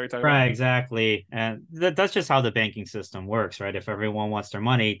banks that we're talking about. Right, exactly. And that's just how the banking system works, right? If everyone wants their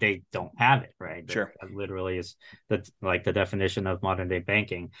money, they don't have it, right? Sure, That literally is like the definition of modern day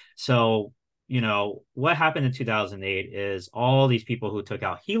banking. So, what happened in 2008 is all these people who took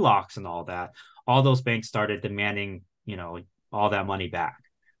out HELOCs and all those banks started demanding, all that money back,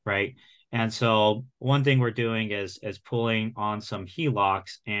 right? And so one thing we're doing is pulling on some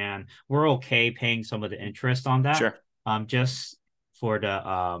HELOCs, and we're okay paying some of the interest on that, sure, just for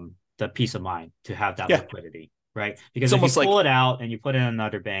the peace of mind to have that yeah. liquidity, right? It's Because if you almost pull like it out and you put it in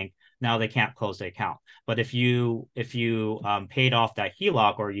another bank, now they can't close the account. But if you paid off that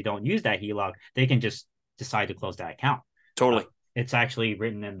HELOC or you don't use that HELOC, they can just decide to close that account. Uh, totally, it's actually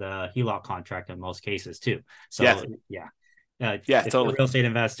written in the HELOC contract in most cases too. yeah, So yeah, yeah, if you're a totally. real estate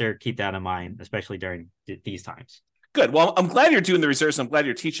investor, keep that in mind, especially during these times. Good. Well, I'm glad you're doing the reserves. I'm glad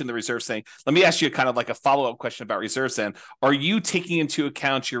you're teaching the reserves thing. Let me ask you kind of like a follow-up question about reserves then. Are you taking into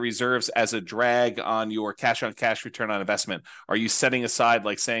account your reserves as a drag on your cash on cash return on investment? Are you setting aside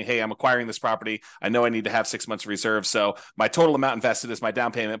like saying, hey, I'm acquiring this property. I know I need to have 6 months of reserve. So my total amount invested is my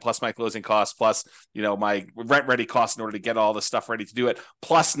down payment plus my closing costs plus, my rent ready costs in order to get all the stuff ready to do it.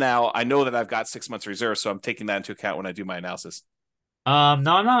 Plus now I know that I've got 6 months reserve. So I'm taking that into account when I do my analysis. No, I'm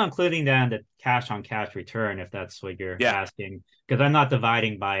not including that in the cash on cash return if that's what you're Yeah. asking, because I'm not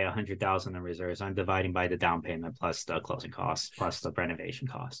dividing by 100,000 in reserves. I'm dividing by the down payment plus the closing costs plus the renovation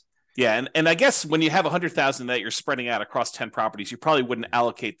costs. Yeah, and I guess when you have 100,000 that you're spreading out across 10 properties, you probably wouldn't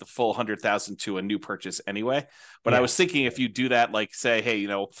allocate the full 100,000 to a new purchase anyway. But I Yeah, was thinking if you do that, like say, hey,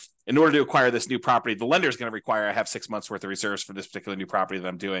 in order to acquire this new property, the lender is going to require I have 6 months worth of reserves for this particular new property that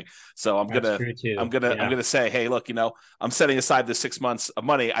I'm doing. So I'm that's gonna true I'm too. gonna I'm Yeah, gonna say, hey, look, I'm setting aside this 6 months of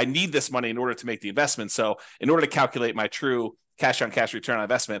money. I need this money in order to make the investment. So in order to calculate my true cash on cash return on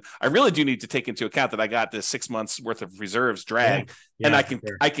investment, I really do need to take into account that I got this 6 months worth of reserves yeah, drag, and yeah, I for can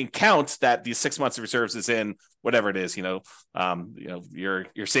sure. I can count that these 6 months of reserves is in whatever it is, your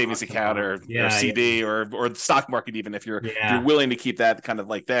savings Stocks and account bonds. or Yeah, yeah, CD or the stock market, even if you're yeah, willing to keep that kind of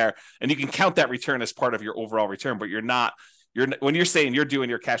like there, and you can count that return as part of your overall return, but when you're saying you're doing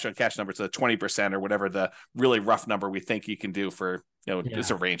your cash on cash number to the 20% or whatever the really rough number we think you can do for it's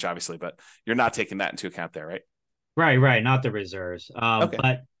yeah. a range obviously, but you're not taking that into account there, right? Right, right, not the reserves. Okay.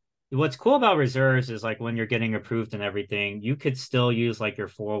 But what's cool about reserves is like when you're getting approved and everything, you could still use like your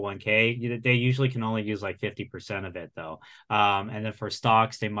 401k. They usually can only use like 50% of it though. And then for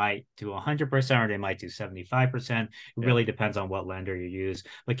stocks, they might do 100% or they might do 75%. It Yeah. really depends on what lender you use.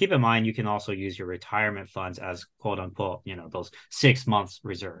 But keep in mind, you can also use your retirement funds as quote unquote, those 6 months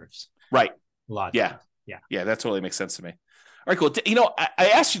reserves Right. a lot of Yeah. times. Yeah. Yeah, that totally makes sense to me. All right, cool.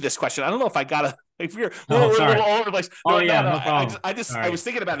 I asked you this question. I don't know if I got a if we're Oh, a little sorry. all over the place. Oh No, no, yeah, no. no I problem. just I just I was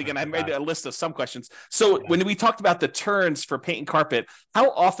Sorry. thinking about it again. I I made forgot. a list of some questions. So Yeah. when we talked about the turns for paint and carpet,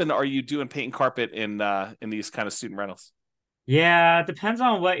 how often are you doing paint and carpet in these kind of student rentals? Yeah, it depends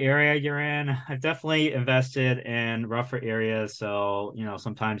on what area you're in. I've definitely invested in rougher areas. So,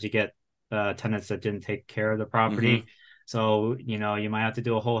 sometimes you get tenants that didn't take care of the Hmm. property. So, you might have to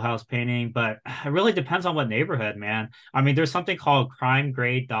do a whole house painting, but it really depends on what neighborhood, man. I mean, there's something called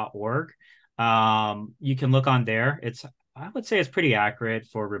crimegrade.org. You can look on there. I would say it's pretty accurate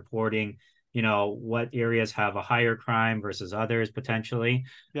for reporting, what areas have a higher crime versus others potentially.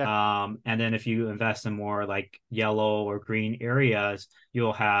 Yeah. And then if you invest in more like yellow or green areas,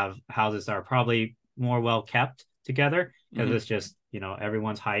 you'll have houses that are probably more well kept together because Hmm. it's just,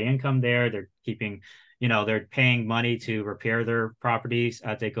 everyone's high income there. They're keeping, they're paying money to repair their properties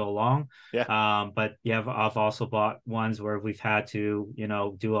as they go along. Yeah. But I've also bought ones where we've had to,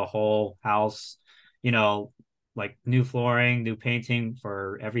 do a whole house, you know, like new flooring, new painting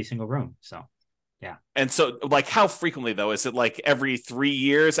for every single room. So yeah. And so, like, how frequently though? Is it like every 3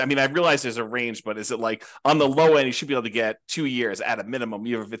 years? I mean, I realize there's a range, but is it like on the low end, you should be able to get 2 years at a minimum,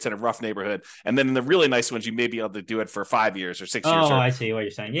 even if it's in a rough neighborhood, and then in the really nice ones, you may be able to do it for 5 years or 6 years, Oh, or I see what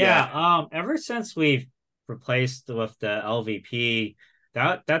you're saying. yeah. Yeah, ever since we've replaced with the LVP,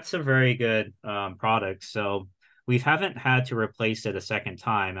 that's a very good product. So we haven't had to replace it a second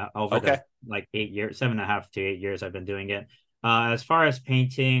time over the Okay. like 8 years, 7.5 to 8 years I've been doing it. As far as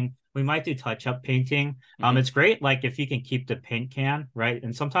painting, we might do touch-up painting. Hmm. It's great, like if you can keep the paint can, right?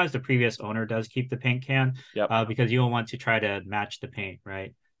 And sometimes the previous owner does keep the paint can, Yep. because you don't want to try to match the paint,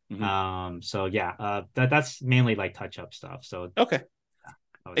 right? Hmm. So yeah, that's mainly like touch up stuff. So Okay. yeah,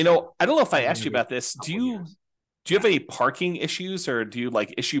 I would say I don't know if I maybe asked you every about this. Do couple of you years. do you have Yeah. any parking issues, or do you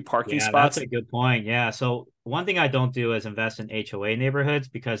like issue parking Yeah, that's spots? a good point. Yeah. So one thing I don't do is invest in HOA neighborhoods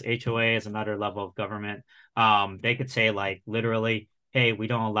because HOA is another level of government. They could say like literally, hey, we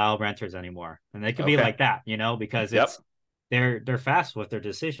don't allow renters anymore. And they could be Okay. like that, because Yep. they're fast with their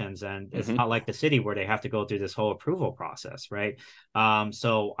decisions, and it's Hmm. not like the city where they have to go through this whole approval process, right?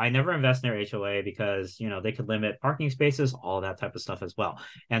 So I never invest in their HOA because they could limit parking spaces, all that type of stuff as well.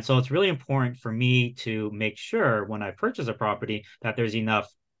 And so it's really important for me to make sure when I purchase a property that there's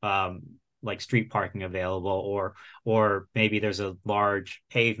enough um, like street parking available, or maybe there's a large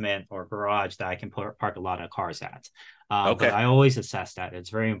pavement or garage that I can park a lot of cars at. But Okay. I always assess that. It's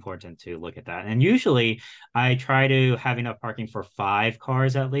very important to look at that. And usually I try to have enough parking for 5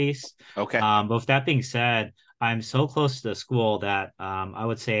 cars at least. Okay. But with that being said, I'm so close to the school that I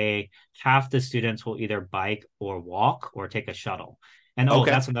would say half the students will either bike or walk or take a shuttle. And oh,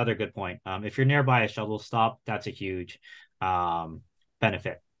 Okay. that's another good point. If you're nearby a shuttle stop, that's a huge um,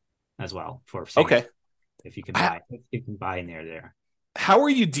 benefit as well for safety. Okay. If you can buy near there. How are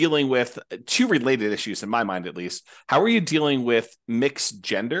you dealing with two related issues in my mind, at least? How are you dealing with mixed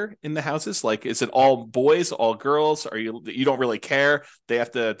gender in the houses? Like, is it all boys, all girls? Are you don't really care?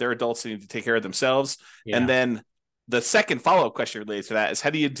 They're adults, they need to take care of themselves. And Yeah. then the second follow-up question related to that is, how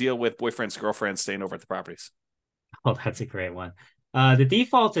do you deal with boyfriends, girlfriends staying over at the properties? Oh, that's a great one. The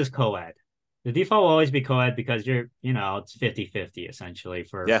default is co-ed. The default will always be co-ed because it's 50-50 essentially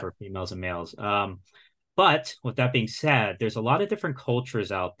for Yeah. females and males. But with that being said, there's a lot of different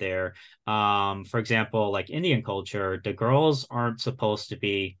cultures out there. For example, like Indian culture, the girls aren't supposed to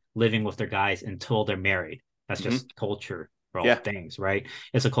be living with their guys until they're married. That's Hmm. just cultural Yeah. things, right?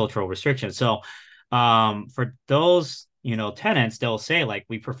 It's a cultural restriction. So, for those, tenants, they'll say like,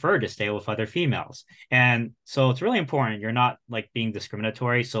 we prefer to stay with other females. And so it's really important. You're not like being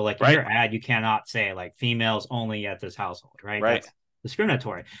discriminatory. So like in Right. your ad, you cannot say like females only at this household, right? Right. That's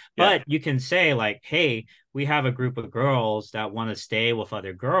discriminatory. Yeah. But you can say like, hey, we have a group of girls that want to stay with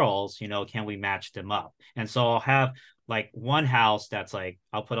other girls, can we match them up? And so I'll have like one house that's like,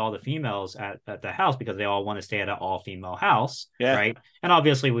 I'll put all the females at the house because they all want to stay at an all female house, Yeah. right? And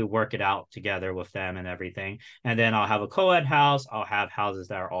obviously we work it out together with them and everything. And then I'll have a co-ed house. I'll have houses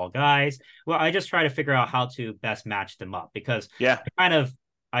that are all guys. Well, I just try to figure out how to best match them up because Yeah.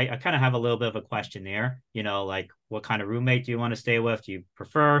 I kind of have a little bit of a questionnaire, like what kind of roommate do you want to stay with? Do you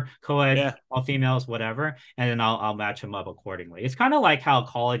prefer co-ed, Yeah. all females, whatever? And then I'll match them up accordingly. It's kind of like how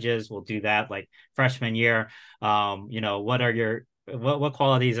colleges will do that, like freshman year. What are what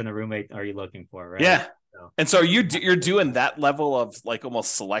qualities in a roommate are you looking for, right? Yeah. So And so you're doing that level of like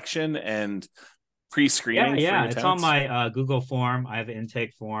almost selection and yeah, pre-screening for yeah. your It's on tenants? my Google form. I have an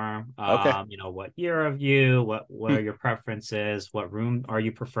intake form. Okay. What year of you, what Hmm. are your preferences, what room are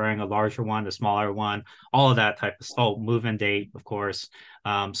you preferring, a larger one, a smaller one, all of that type of stuff. Oh, move-in date, of course.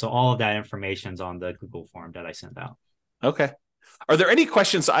 So all of that information's on the Google form that I send out. Okay. Are there any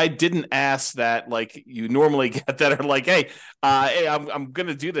questions I didn't ask that like you normally get that are like, hey, I'm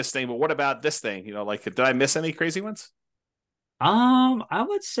gonna do this thing, but what about this thing? Like, did I miss any crazy ones? I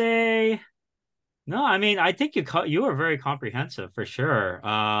would say No, I mean, I think you were very comprehensive for sure.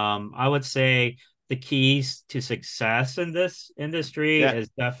 I would say the keys to success in this industry Yeah. is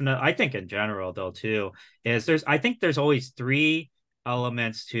definitely, I think in general though too, is I think there's always three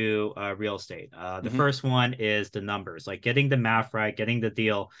elements to real estate. The Hmm. first one is the numbers, like getting the math right, getting the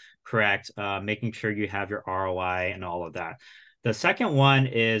deal correct, making sure you have your ROI and all of that. The second one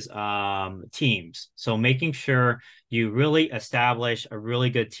is teams. So making sure you really establish a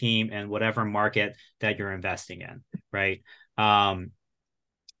really good team in whatever market that you're investing in, right? Um,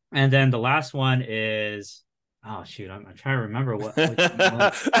 and then the last one is, oh shoot, I'm trying to remember which one it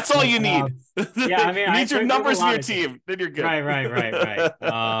was. That's all But you need. yeah, I mean, You need your there's a numbers in lot your of things. team, then you're good. Right.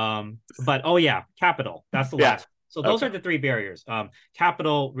 But oh yeah, capital. That's the Yeah. last. So those Okay. are the three barriers.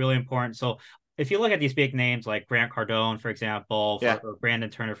 Capital really important. So if you look at these big names like Grant Cardone, for example, Yeah. or Brandon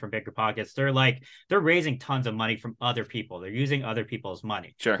Turner from Bigger Pockets, they're raising tons of money from other people. They're using other people's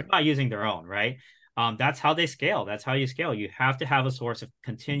money. Sure. They're not using their own, right? That's how they scale. That's how you scale. You have to have a source of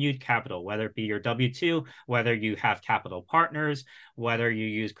continued capital, whether it be your W-2, whether you have capital partners, whether you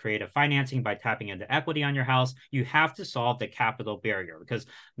use creative financing by tapping into equity on your house. You have to solve the capital barrier because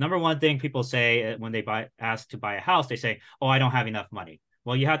number one thing people say when they ask to buy a house, they say, "Oh, I don't have enough money."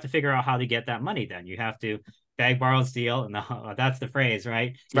 Well, you have to figure out how to get that money. Then you have to beg, borrow, steal, and that's the phrase,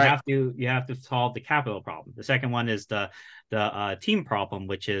 right? Right. You have to solve the capital problem. The second one is the team problem,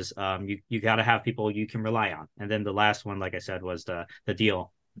 which is you got to have people you can rely on. And then the last one, like I said, was the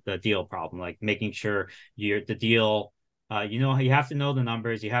deal problem, like making sure the deal. You have to know the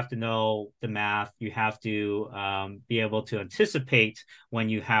numbers, you have to know the math, you have to be able to anticipate when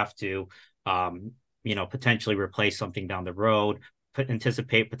you have to, potentially replace something down the road,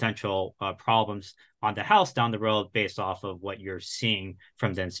 anticipate potential problems on the house down the road based off of what you're seeing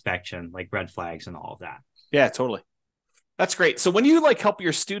from the inspection, like red flags and all of that. Yeah, totally. That's great. So when you like help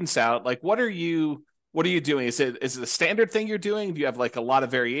your students out, like what are you doing? Is it a standard thing you're doing? Do you have like a lot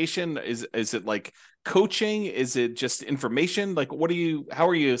of variation? Is it like coaching? Is it just information? Like how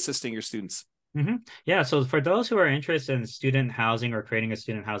are you assisting your students? Mm-hmm. Yeah. So for those who are interested in student housing or creating a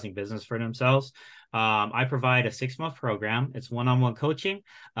student housing business for themselves, I provide a 6-month program. It's one-on-one coaching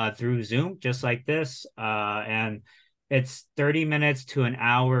through Zoom, just like this. And it's 30 minutes to an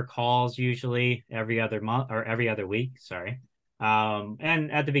hour calls, usually every other month or every other week. Sorry.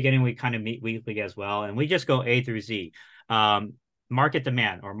 And at the beginning, we kind of meet weekly as well. And we just go A through Z. Um, Market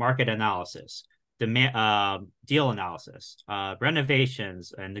demand or market analysis, deal analysis,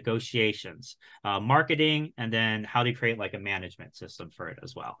 renovations and negotiations, marketing, and then how to create like a management system for it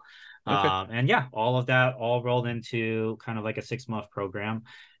as well. Okay. And yeah, all of that all rolled into kind of like a 6-month program.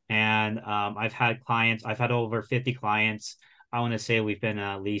 And I've had over 50 clients. I want to say we've been in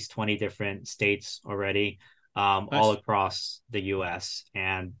at least 20 different states already, all Nice. across the US.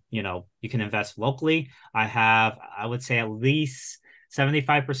 And, you can invest locally. I would say at least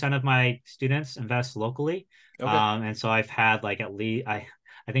 75% of my students invest locally. Okay. And so I've had like at least, I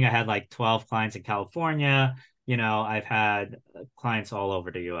think I had like 12 clients in California. I've had clients all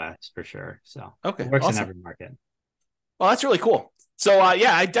over the US for sure. So it Okay. works in Awesome. every market. Well, that's really cool. So,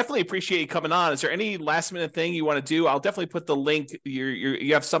 yeah, I definitely appreciate you coming on. Is there any last minute thing you want to do? I'll definitely put the link.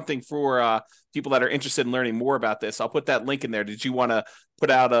 You have something for people that are interested in learning more about this. I'll put that link in there. Did you want to put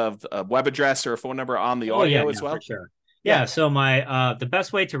out a web address or a phone number on the Oh yeah, audio as yeah, for well? sure. Yeah. Yeah, so my the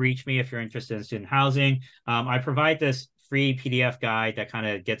best way to reach me if you're interested in student housing, I provide this free PDF guide that kind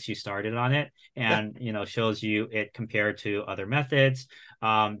of gets you started on it Yeah. and shows you it compared to other methods.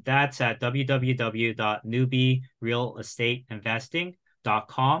 That's at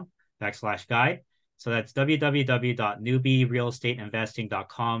www.newbierealestateinvesting.com/guide. So that's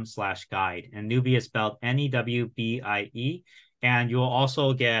www.newbierealestateinvesting.com/guide. And newbie is spelled NEWBIE. And you'll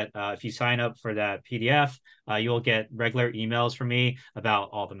also get, if you sign up for that PDF, you'll get regular emails from me about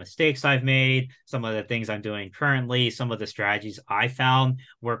all the mistakes I've made, some of the things I'm doing currently, some of the strategies I found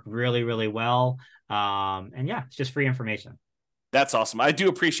work really, really well. And yeah, it's just free information. That's awesome. I do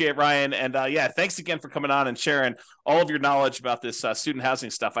appreciate it, Ryan. And yeah, thanks again for coming on and sharing all of your knowledge about this student housing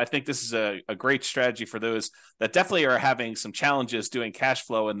stuff. I think this is a great strategy for those that definitely are having some challenges doing cash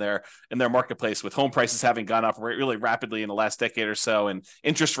flow in their marketplace, with home prices having gone up really rapidly in the last decade or so, and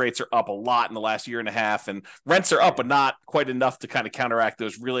interest rates are up a lot in the last year and a half, and rents are up, but not quite enough to kind of counteract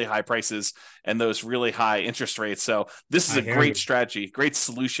those really high prices and those really high interest rates. So this is I a hear great you. strategy, great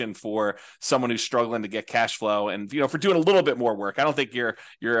solution for someone who's struggling to get cash flow, and for doing a little bit more work. I don't think you're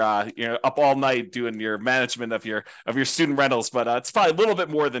up all night doing your management of your student rentals, but it's probably a little bit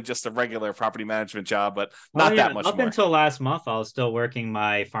more than just a regular property management job, but Oh not yeah, that much up more. until last month, I was still working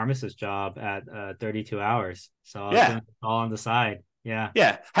my pharmacist job at 32 hours. So I was Yeah. doing it all on the side. Yeah.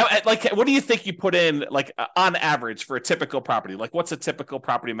 Yeah. How, like, what do you think you put in, like, on average for a typical property? Like, what's a typical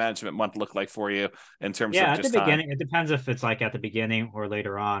property management month look like for you in terms of Yeah, at the just time? beginning, it depends if it's like at the beginning or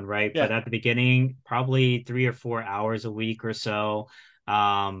later on, right? But Yeah. at the beginning, probably 3 or 4 hours a week or so,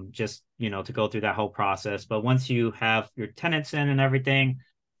 just, to go through that whole process. But once you have your tenants in and everything,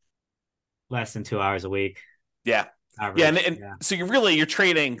 less than 2 hours a week, Yeah. Yeah. And, average. Yeah, so you're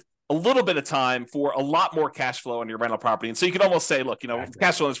trading a little bit of time for a lot more cash flow on your rental property. And so you could almost say, look, exactly.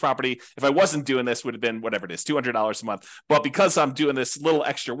 cash flow on this property, if I wasn't doing this, would have been whatever it is, $200 a month. But because I'm doing this little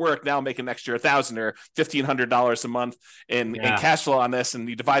extra work, now I'm making an extra 1,000 or $1,500 a month in Yeah. cash flow on this. And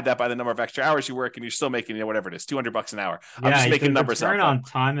you divide that by the number of extra hours you work, and you're still making, whatever it is, $200 an hour. I'm Yeah, just the making numbers up, return but on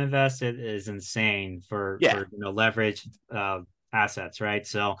time invested is insane for yeah. leverage assets, right?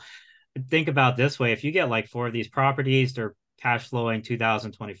 So think about this way: if you get like 4 of these properties, they're cash flowing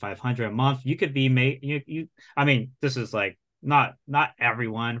 2,000, 2,500 a month. You could be I mean, this is like not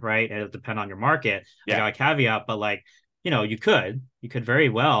everyone, right? It'll depend on your market. I Yeah. got a caveat, but like, you could very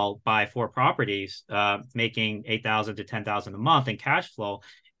well buy 4 properties, making 8,000 to 10,000 a month in cash flow.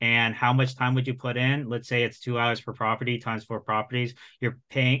 And how much time would you put in? Let's say it's 2 hours per property times 4 properties. You're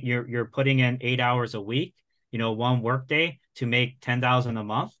putting in 8 hours a week, one work day to make 10,000 a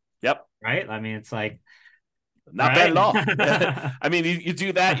month, Yep. right? I mean, it's like, Not bad right? at all. I mean, you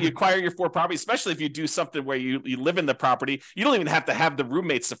do that, you acquire your 4 properties, especially if you do something where you live in the property. You don't even have to have the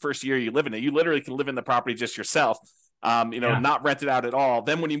roommates the first year you live in it. You literally can live in the property just yourself. Yeah. Not rent it out at all.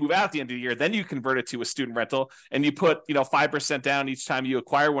 Then when you move out at the end of the year, then you convert it to a student rental, and you put 5% down each time you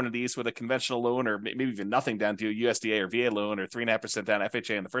acquire one of these with a conventional loan, or maybe even nothing down to a USDA or VA loan, or 3.5% down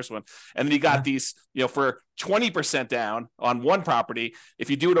FHA in the first one. And then you got these, for 20% down on one property. If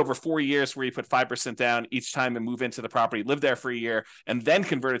you do it over 4 years, where you put 5% down each time and move into the property, live there for a year, and then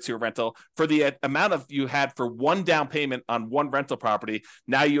convert it to a rental for the amount of you had for one down payment on one rental property.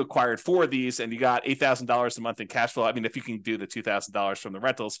 Now you acquired 4 of these, and you got $8,000 a month in cash flow. I mean, if you can do the $2,000 from the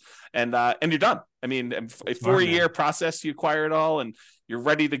rentals, and you're done. I mean, a Smart, man. 4-year process, you acquire it all, and you're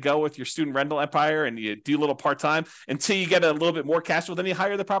ready to go with your student rental empire, and you do a little part-time until you get a little bit more cash flow. Then you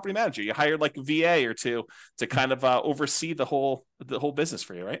hire the property manager. You hire like a VA or two to kind of oversee the whole business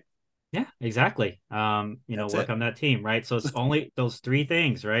for you, right? Yeah, exactly. That's Work it. on that team, right? So it's only those 3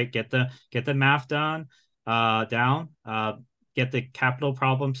 things, right? Get the math down, get the capital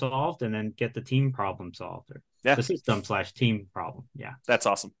problem solved, and then get the team problem solved, or Yeah, the system/team problem. Yeah. that's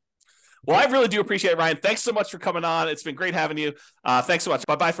awesome. Well, I really do appreciate it, Ryan. Thanks so much for coming on. It's been great having you. Thanks so much.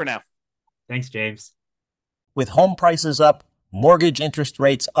 Bye-bye for now. Thanks, James. With home prices up, mortgage interest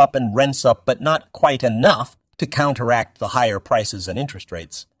rates up, and rents up, but not quite enough to counteract the higher prices and interest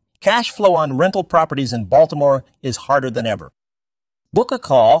rates, cash flow on rental properties in Baltimore is harder than ever. Book a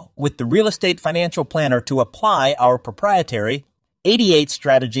call with the Real Estate Financial Planner to apply our proprietary 88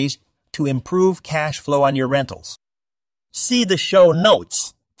 strategies to improve cash flow on your rentals. See the show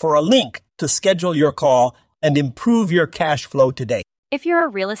notes for a link to schedule your call and improve your cash flow today. If you're a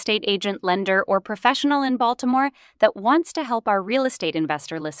real estate agent, lender, or professional in Baltimore that wants to help our real estate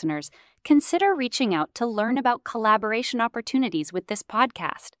investor listeners, consider reaching out to learn about collaboration opportunities with this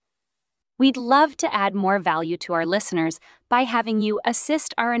podcast. We'd love to add more value to our listeners by having you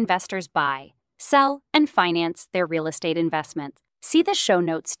assist our investors buy, sell, and finance their real estate investments. See the show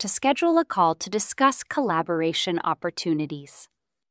notes to schedule a call to discuss collaboration opportunities.